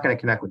 I'm not going to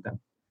connect with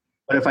them.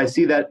 But if I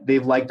see that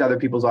they've liked other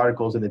people's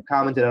articles and they've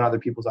commented on other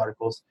people's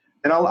articles,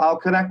 then I'll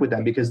connect with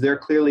them because they're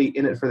clearly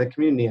in it for the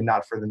community and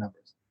not for the numbers.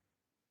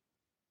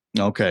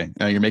 Okay.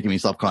 You're making me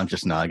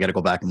self-conscious now. I got to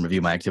go back and review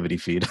my activity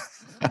feed.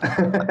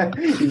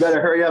 You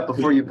better hurry up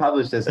before you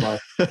publish this one.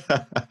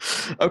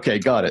 Okay,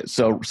 got it.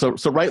 So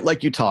write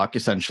like you talk,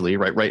 essentially,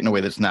 right? Write in a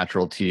way that's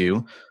natural to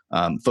you.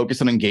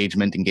 Focus on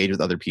engagement, engage with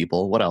other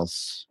people. What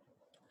else?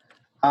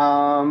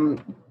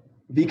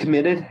 Be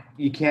committed.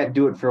 You can't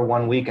do it for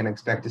 1 week and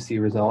expect to see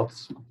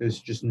results. There's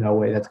just no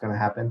way that's going to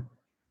happen.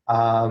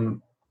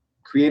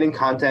 Creating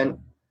content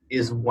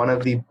is one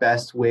of the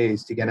best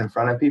ways to get in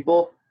front of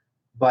people,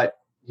 but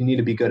you need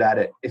to be good at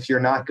it. If you're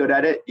not good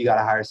at it, you got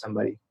to hire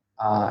somebody.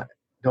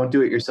 Don't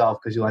do it yourself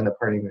because you'll end up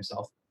hurting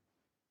yourself.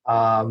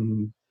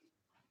 I'm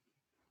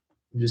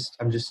just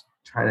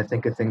trying to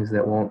think of things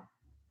that won't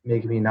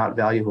make me not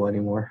valuable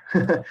anymore.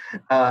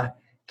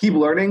 Keep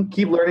learning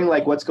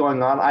what's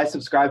going on. I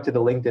subscribe to the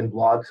LinkedIn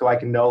blog so I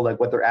can know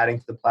what they're adding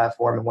to the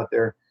platform and what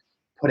they're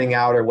putting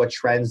out or what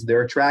trends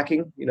they're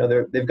tracking.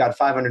 They've got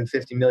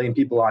 550 million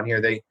people on here.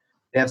 They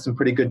have some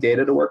pretty good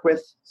data to work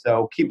with.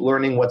 So keep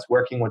learning what's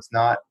working, what's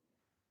not.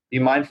 Be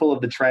mindful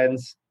of the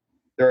trends.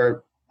 There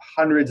are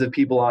hundreds of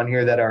people on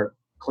here that are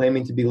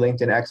claiming to be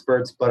LinkedIn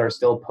experts, but are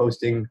still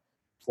posting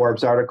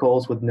Forbes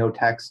articles with no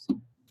text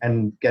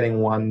and getting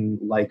 1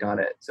 like on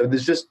it. So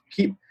there's just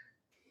keep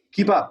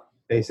up,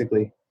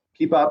 basically.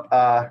 Keep up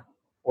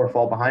or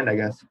fall behind, I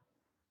guess.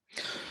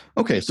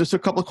 Okay, so a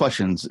couple of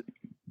questions.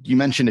 You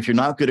mentioned if you're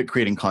not good at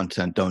creating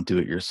content, don't do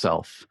it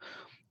yourself.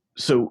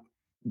 So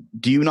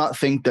do you not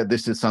think that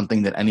this is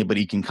something that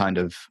anybody can kind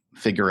of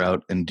figure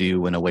out and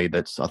do in a way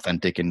that's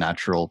authentic and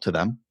natural to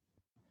them?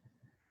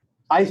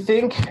 I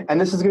think,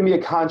 and this is going to be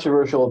a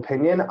controversial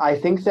opinion, I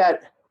think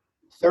that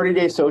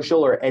 30-Day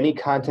Social or any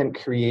content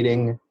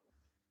creating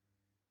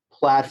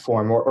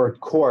platform or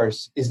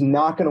course is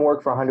not going to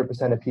work for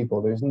 100% of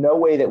people. There's no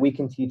way that we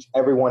can teach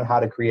everyone how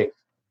to create.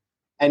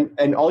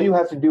 And all you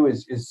have to do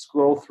is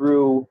scroll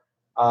through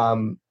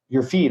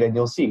your feed and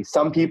you'll see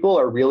some people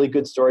are really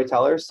good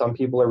storytellers, some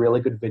people are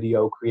really good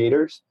video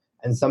creators,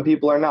 and some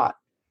people are not.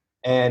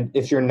 And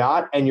if you're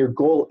not, and your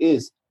goal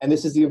is, and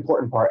this is the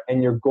important part,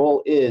 and your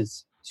goal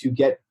is to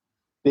get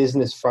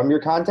business from your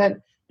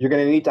content, you're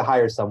going to need to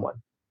hire someone.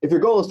 If your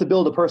goal is to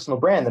build a personal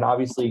brand, then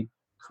obviously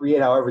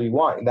create however you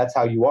want, and that's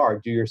how you are.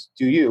 Do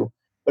you?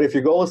 But if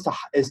your goal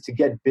is to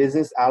get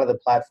business out of the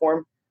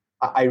platform,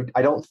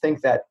 I don't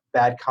think that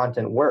bad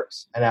content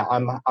works, and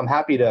I'm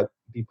happy to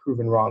be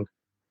proven wrong.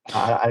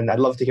 And I'd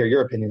love to hear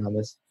your opinion on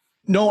this.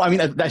 No, I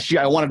mean, actually,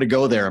 I wanted to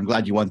go there. I'm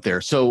glad you went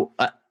there. So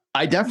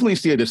I definitely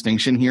see a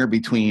distinction here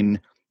between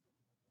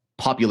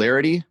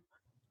popularity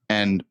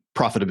and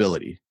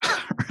profitability,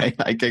 right?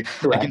 I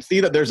can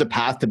see that there's a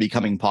path to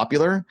becoming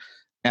popular,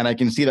 and I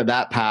can see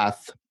that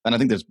path, and I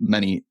think there's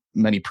many,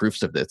 many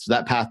proofs of this,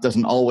 that path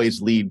doesn't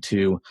always lead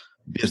to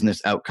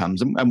business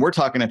outcomes. And we're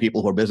talking to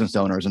people who are business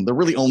owners, and they're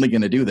really only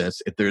going to do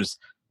this if there's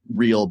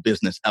real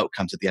business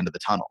outcomes at the end of the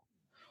tunnel.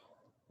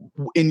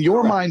 In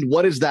your mind,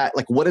 what is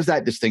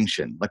that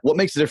distinction? Like, what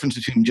makes the difference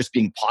between just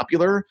being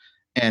popular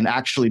and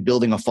actually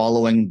building a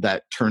following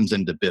that turns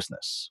into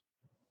business?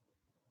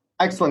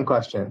 Excellent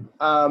question.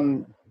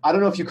 I don't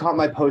know if you caught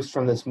my post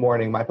from this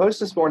morning. My post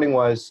this morning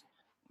was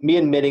me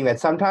admitting that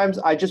sometimes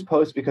I just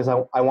post because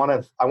I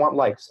want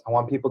likes. I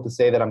want people to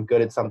say that I'm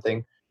good at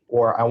something,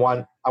 or I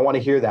want to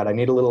hear that. I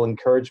need a little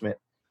encouragement.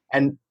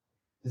 And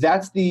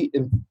that's the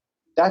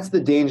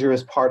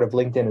dangerous part of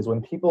LinkedIn, is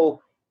when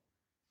people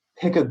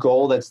pick a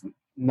goal that's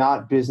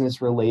not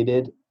business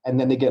related, and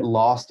then they get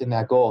lost in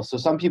that goal. So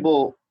some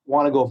people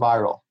want to go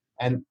viral.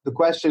 And the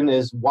question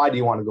is, why do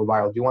you want to go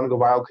viral? Do you want to go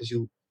viral because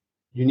you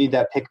need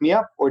that pick me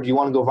up, or do you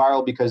want to go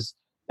viral because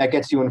that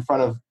gets you in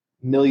front of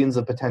millions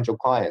of potential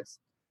clients?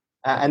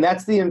 And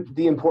that's the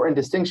important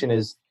distinction,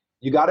 is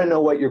you got to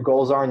know what your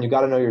goals are, and you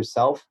got to know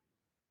yourself.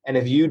 And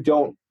if you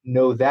don't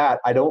know that,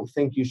 I don't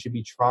think you should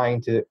be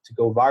trying to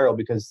go viral,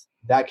 because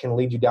that can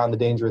lead you down the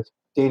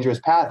dangerous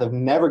path of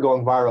never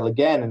going viral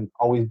again and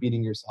always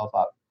beating yourself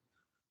up.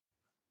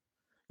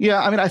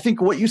 Yeah, I mean, I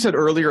think what you said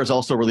earlier is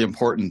also really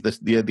important.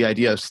 The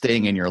idea of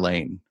staying in your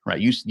lane,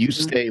 right? You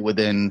stay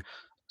within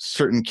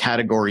certain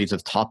categories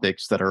of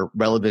topics that are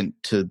relevant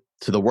to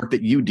the work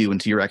that you do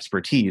and to your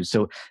expertise.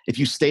 So if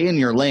you stay in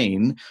your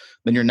lane,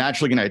 then you're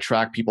naturally going to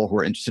attract people who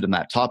are interested in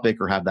that topic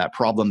or have that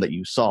problem that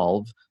you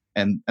solve.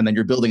 And then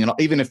you're building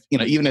even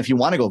if you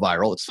want to go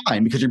viral, it's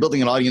fine, because you're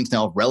building an audience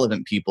now of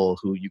relevant people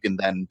who you can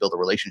then build a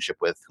relationship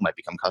with, who might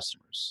become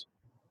customers.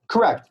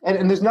 Correct.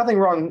 And there's nothing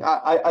wrong.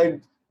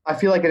 I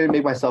feel like I didn't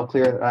make myself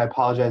clear. I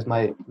apologize.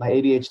 My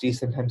ADHD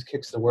sometimes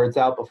kicks the words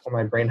out before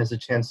my brain has a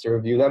chance to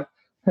review them.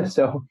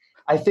 So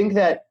I think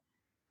that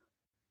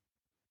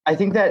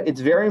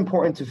it's very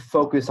important to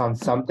focus on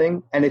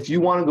something. And if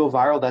you want to go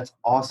viral, that's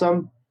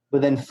awesome.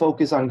 But then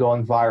focus on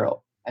going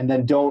viral, and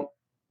then don't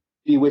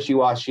be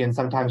wishy-washy and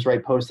sometimes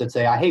write posts that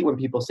say, I hate when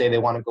people say they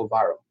want to go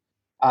viral.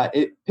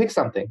 Pick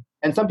something.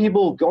 And some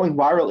people, going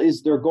viral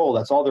is their goal.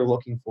 That's all they're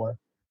looking for.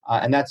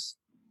 And that's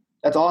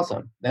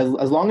awesome.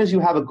 As long as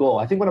you have a goal.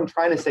 I think what I'm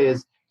trying to say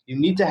is you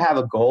need to have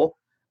a goal.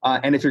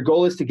 And if your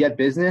goal is to get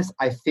business,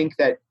 I think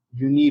that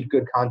you need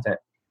good content.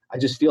 I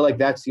just feel like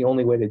that's the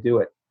only way to do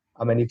it.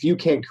 And if you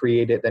can't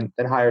create it, then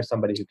hire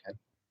somebody who can.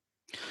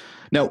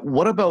 Now,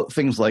 what about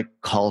things like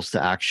calls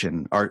to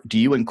action? Do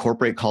you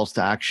incorporate calls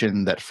to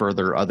action that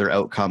further other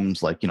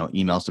outcomes like,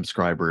 email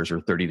subscribers or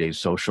 30 days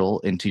social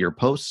into your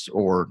posts,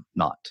 or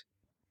not?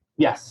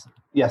 Yes,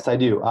 I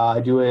do. I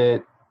do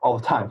it all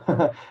the time.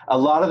 A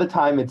lot of the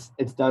time it's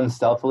done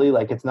stealthily,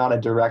 like it's not a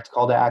direct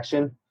call to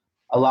action.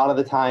 A lot of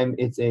the time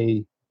it's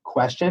a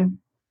question.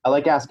 I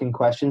like asking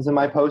questions in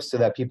my posts so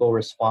that people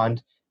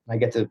respond and I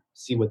get to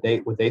see what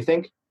they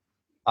think.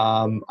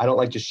 I don't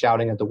like just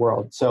shouting at the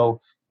world. So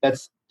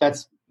that's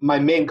my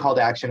main call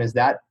to action, is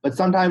that. But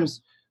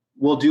sometimes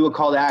we'll do a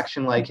call to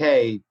action like,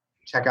 hey,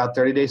 check out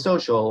 30 Day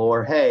Social,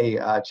 or hey,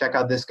 check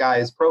out this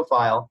guy's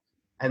profile.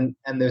 And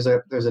there's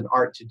an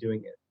art to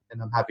doing it,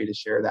 and I'm happy to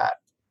share that.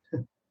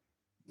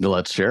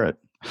 Let's share it.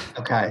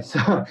 Okay,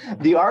 so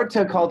the art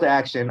to call to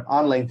action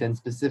on LinkedIn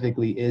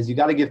specifically is you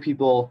got to give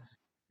people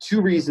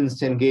two reasons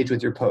to engage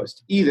with your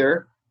post.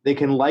 Either they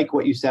can like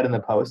what you said in the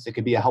post. It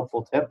could be a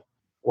helpful tip,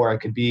 or it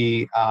could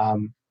be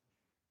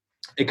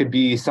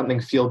something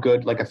feel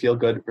good, like a feel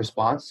good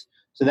response.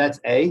 So that's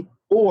A.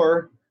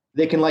 Or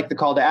they can like the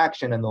call to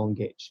action and they'll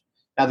engage.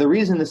 Now, the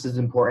reason this is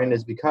important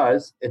is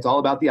because it's all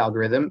about the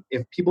algorithm.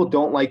 If people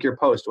don't like your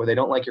post or they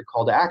don't like your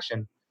call to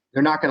action,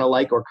 they're not going to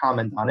like or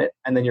comment on it,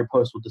 and then your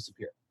post will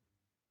disappear.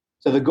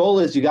 So the goal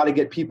is you got to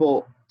get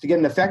people to get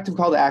an effective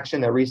call to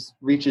action that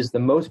reaches the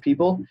most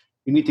people.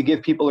 You need to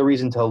give people a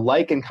reason to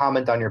like and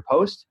comment on your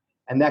post.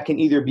 And that can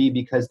either be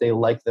because they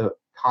like the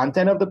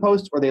content of the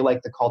post or they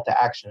like the call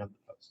to action of the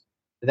post.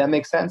 Did that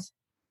make sense?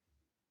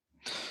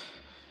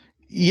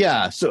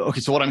 Yeah. So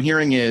what I'm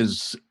hearing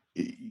is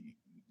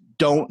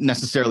don't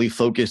necessarily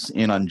focus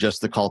in on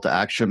just the call to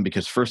action,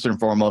 because first and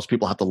foremost,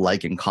 people have to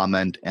like and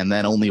comment, and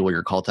then only will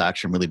your call to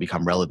action really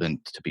become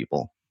relevant to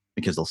people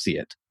because they'll see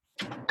it.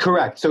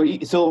 Correct. So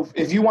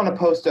if you want to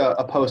post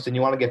a post and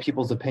you want to get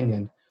people's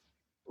opinion,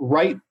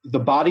 write the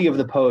body of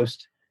the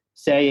post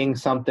saying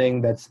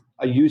something that's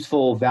a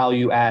useful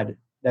value add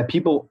that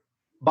people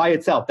by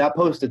itself, that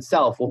post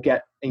itself will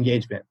get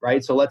engagement,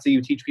 right? So let's say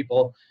you teach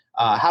people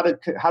how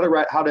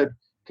to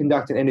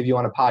conduct an interview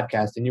on a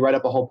podcast, and you write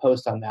up a whole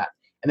post on that.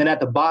 And then at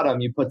the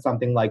bottom, you put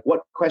something like,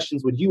 what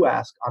questions would you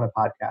ask on a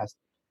podcast?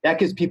 That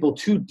gives people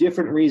two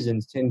different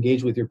reasons to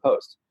engage with your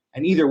post.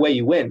 And either way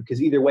you win,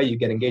 because either way you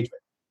get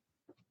engagement.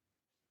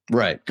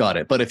 Right. Got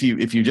it. But if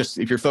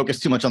you're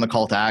focused too much on the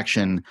call to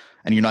action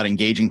and you're not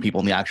engaging people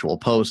in the actual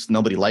post,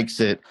 nobody likes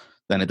it,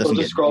 then it doesn't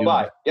just scroll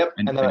by. Yep.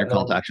 And your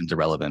call to action's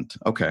irrelevant.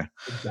 Okay.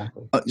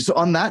 Exactly. So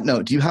on that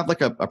note, do you have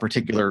like a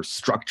particular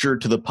structure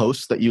to the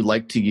post that you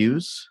like to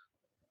use?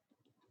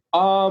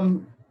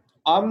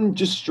 I'm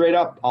just straight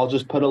up. I'll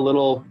just put a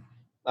little,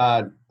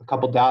 a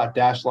couple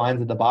dash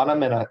lines at the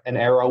bottom and an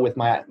arrow with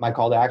my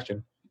call to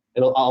action.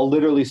 I'll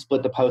literally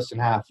split the post in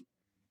half.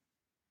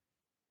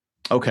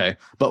 Okay.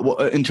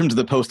 But in terms of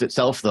the post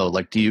itself though,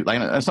 like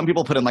some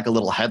people put in like a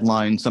little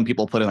headline, some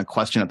people put in a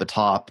question at the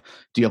top.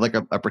 Do you have like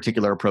a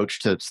particular approach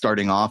to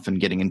starting off and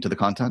getting into the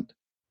content?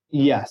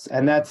 Yes.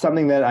 And that's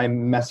something that I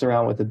mess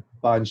around with a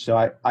bunch. So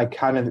I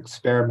kind of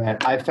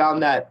experiment. I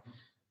found that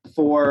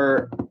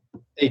for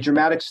a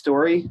dramatic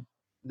story,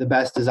 the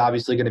best is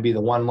obviously going to be the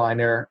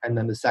one-liner, and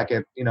then the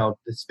second, the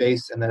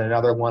space, and then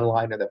another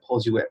one-liner that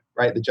pulls you in,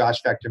 right? The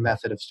Josh Vector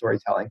method of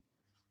storytelling.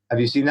 Have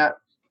you seen that?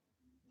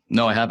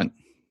 No, I haven't.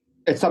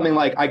 It's something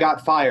like, I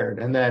got fired,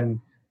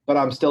 but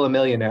I'm still a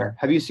millionaire.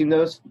 Have you seen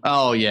those?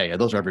 Oh, yeah.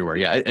 Those are everywhere.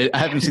 Yeah, I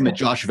haven't seen the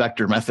Josh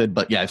Vector method,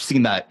 but yeah, I've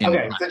seen that.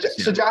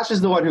 So Josh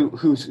is the one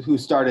who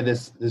started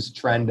this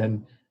trend,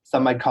 and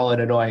some might call it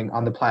annoying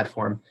on the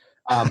platform.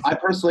 I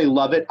personally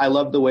love it. I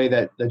love the way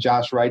that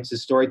Josh writes.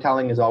 His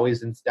storytelling is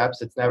always in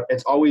steps.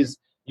 It's always,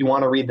 you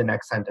want to read the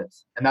next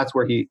sentence. And that's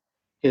where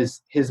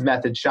his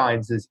method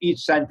shines, is each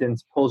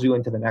sentence pulls you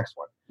into the next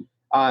one.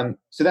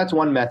 So that's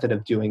one method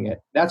of doing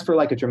it. That's for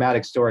like a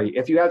dramatic story.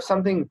 If you have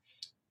something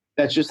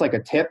that's just like a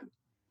tip,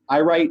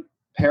 I write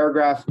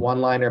paragraph,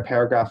 one-liner,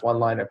 paragraph,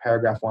 one-liner,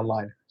 paragraph,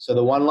 one-liner. So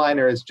the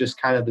one-liner is just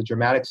kind of the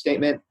dramatic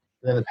statement,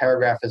 and then the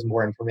paragraph is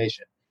more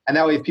information. And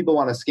that way, if people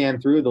want to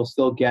scan through, they'll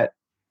still get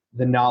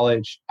the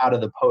knowledge out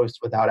of the post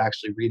without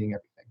actually reading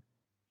everything.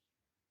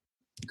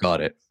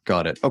 Got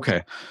it.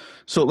 Okay.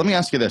 So let me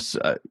ask you this.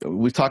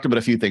 We've talked about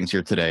a few things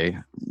here today: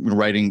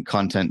 writing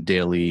content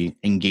daily,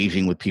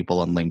 engaging with people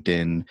on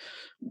LinkedIn.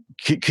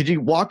 Could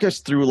you walk us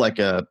through like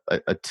a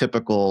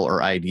typical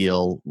or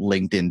ideal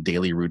LinkedIn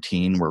daily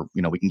routine where,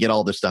 we can get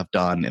all this stuff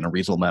done in a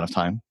reasonable amount of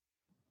time?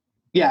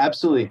 Yeah,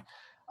 absolutely.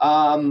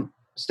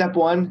 Step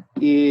one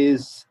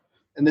is,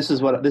 and this is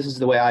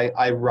the way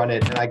I run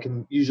it, and I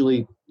can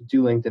usually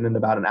do LinkedIn in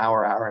about an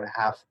hour and a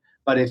half.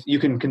 But if you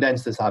can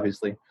condense this,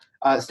 obviously.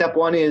 Step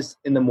one is,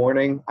 in the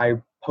morning, I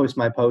post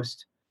my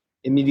post.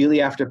 Immediately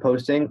after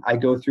posting, I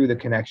go through the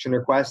connection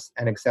requests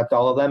and accept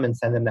all of them and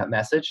send them that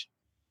message.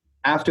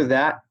 After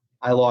that,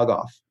 I log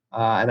off,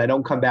 and I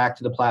don't come back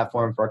to the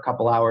platform for a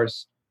couple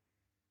hours.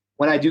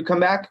 When I do come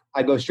back,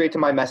 I go straight to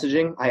my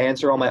messaging. I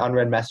answer all my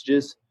unread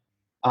messages,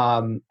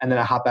 and then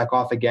I hop back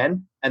off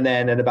again. And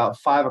then at about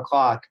 5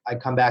 o'clock, I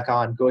come back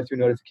on, go through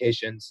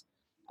notifications,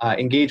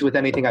 engage with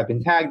anything I've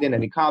been tagged in,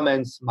 any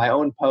comments, my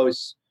own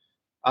posts.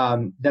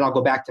 Then I'll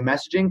go back to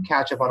messaging,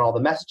 catch up on all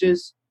the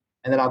messages,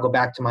 and then I'll go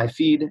back to my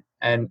feed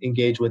and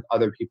engage with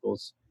other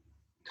people's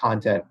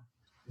content.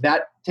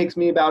 That takes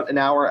me about an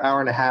hour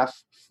and a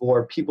half.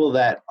 For people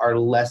that are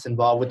less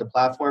involved with the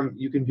platform,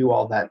 you can do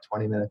all that in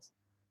 20 minutes.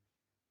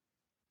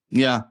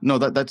 Yeah, no,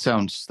 that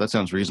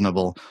sounds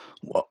reasonable.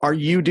 Are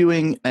you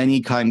doing any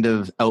kind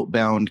of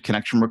outbound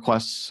connection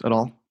requests at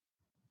all?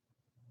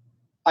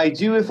 I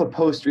do if a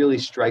post really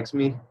strikes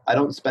me. I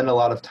don't spend a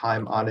lot of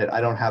time on it. I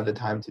don't have the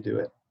time to do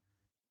it.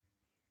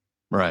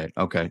 Right.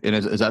 Okay. And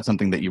is that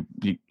something that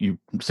you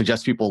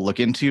suggest people look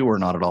into, or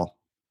not at all?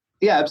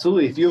 Yeah,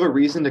 absolutely. If you have a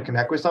reason to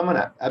connect with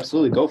someone,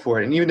 absolutely go for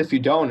it. And even if you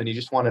don't, and you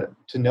just want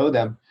to know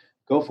them,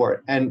 go for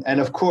it. And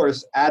of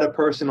course, add a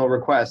personal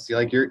request.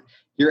 Like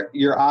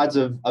your odds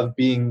of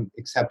being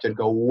accepted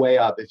go way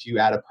up if you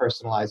add a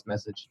personalized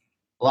message.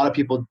 A lot of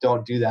people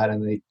don't do that,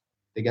 and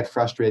they get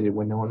frustrated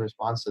when no one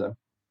responds to them.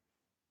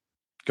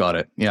 Got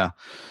it. Yeah.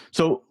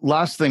 So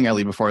last thing,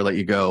 Ellie, before I let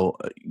you go,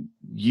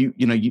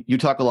 you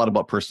talk a lot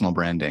about personal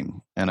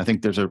branding, and I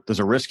think there's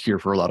a risk here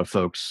for a lot of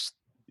folks.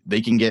 They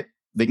can get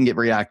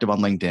very active on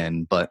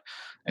LinkedIn, but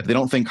if they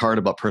don't think hard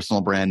about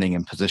personal branding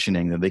and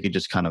positioning, then they could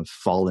just kind of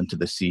fall into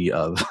the sea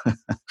of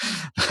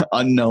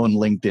unknown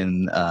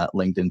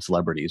LinkedIn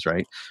celebrities,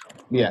 right?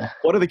 Yeah.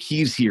 What are the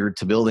keys here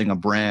to building a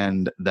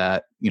brand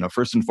that,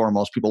 first and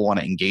foremost, people want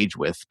to engage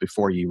with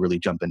before you really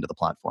jump into the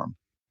platform?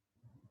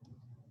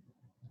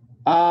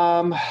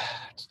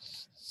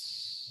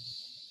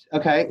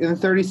 Okay, in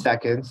 30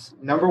 seconds.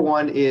 Number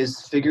one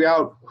is figure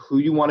out who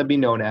you want to be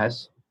known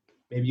as.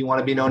 Maybe you want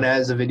to be known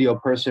as a video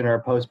person or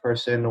a post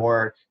person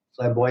or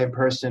flamboyant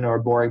person or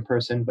a boring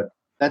person, but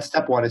that's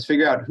step one, is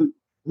figure out who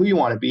you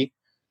want to be.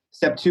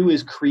 Step two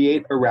is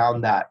create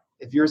around that.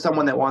 If you're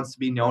someone that wants to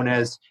be known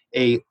as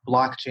a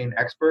blockchain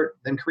expert,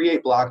 then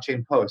create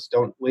blockchain posts.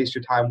 Don't waste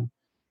your time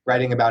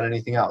writing about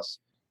anything else.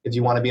 If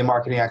you want to be a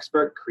marketing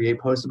expert, create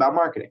posts about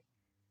marketing.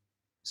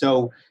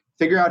 So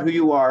figure out who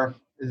you are,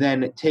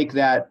 then take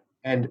that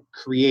and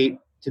create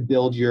to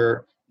build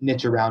your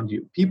niche around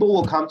you. People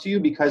will come to you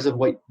because of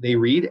what they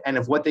read, and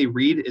if what they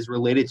read is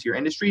related to your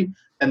industry,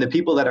 then the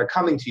people that are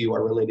coming to you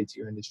are related to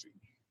your industry.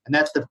 And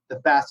that's the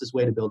fastest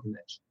way to build a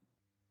niche.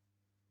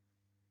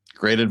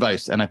 Great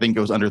advice. And I think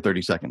it was under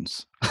 30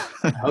 seconds.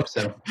 I hope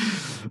so.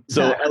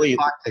 So Ellie,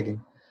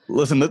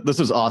 listen, this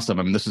is awesome.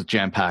 I mean, this is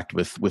jam-packed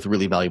with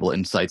really valuable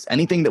insights.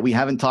 Anything that we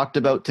haven't talked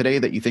about today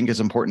that you think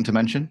is important to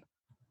mention?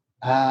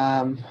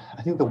 I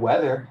think the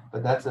weather,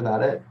 but that's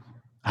about it.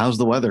 How's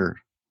the weather?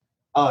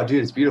 Oh,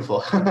 dude, it's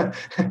beautiful.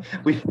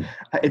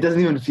 It doesn't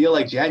even feel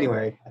like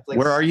January. It's like,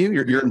 where are you?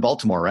 You're in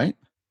Baltimore, right?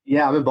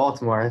 Yeah, I'm in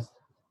Baltimore.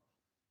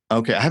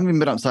 Okay, I haven't even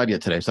been outside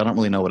yet today, so I don't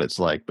really know what it's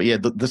like. But yeah,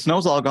 the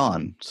snow's all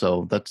gone,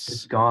 so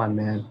it's gone,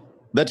 man.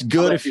 That's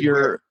good if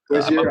you're.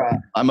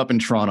 I'm up in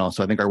Toronto,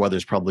 so I think our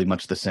weather's probably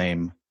much the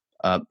same.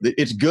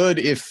 It's good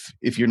if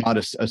you're not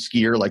a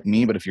skier like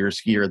me, but if you're a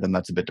skier, then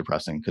that's a bit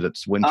depressing because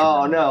it's winter.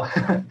 Oh no,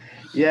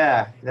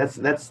 yeah, that's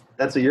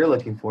what you're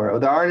looking for.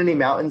 There aren't any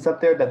mountains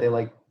up there that they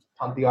like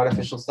pump the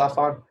artificial stuff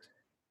on.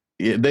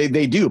 Yeah,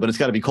 they do, but it's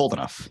got to be cold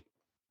enough.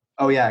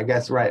 Oh yeah, I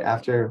guess right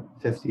after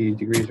 50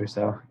 degrees or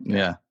so.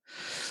 Yeah.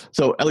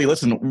 So Ellie,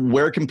 listen,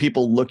 where can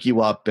people look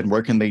you up and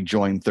where can they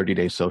join 30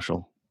 Days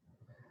Social?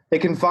 They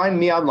can find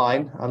me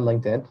online on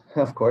LinkedIn,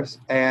 of course.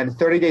 And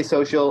 30 Days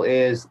Social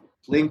is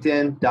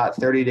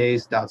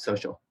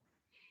linkedin.30days.social.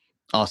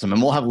 Awesome.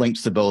 And we'll have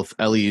links to both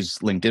Ellie's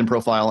LinkedIn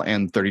profile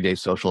and 30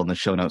 Days Social in the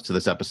show notes to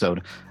this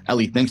episode.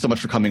 Ellie, thanks so much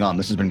for coming on.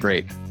 This has been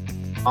great.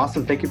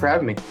 Awesome. Thank you for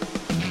having me.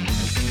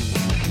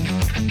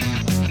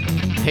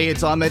 Hey,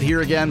 it's Ahmed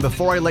here again.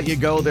 Before I let you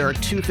go, there are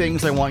two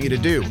things I want you to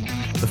do.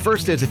 The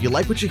first is, if you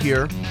like what you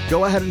hear,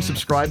 go ahead and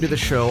subscribe to the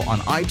show on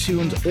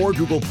iTunes or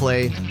Google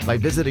Play by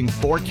visiting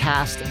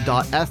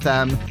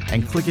forecast.fm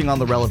and clicking on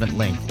the relevant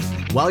link.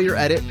 While you're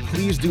at it,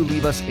 please do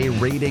leave us a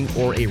rating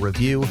or a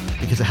review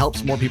because it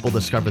helps more people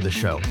discover the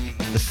show.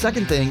 The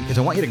second thing is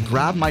I want you to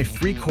grab my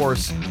free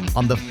course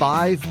on the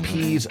 5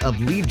 Ps of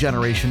lead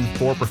generation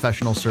for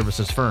professional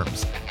services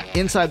firms.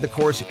 Inside the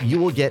course, you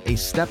will get a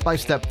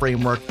step-by-step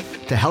framework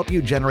to help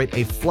you generate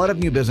a flood of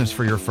new business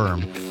for your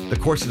firm. The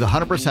course is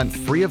 100%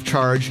 free of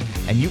charge,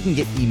 and you can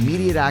get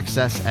immediate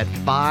access at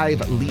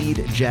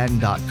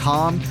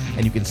 5leadgen.com,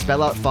 and you can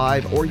spell out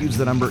 5 or use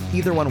the number.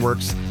 Either one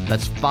works.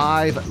 That's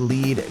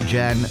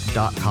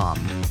 5leadgen.com.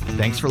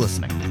 Thanks for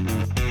listening.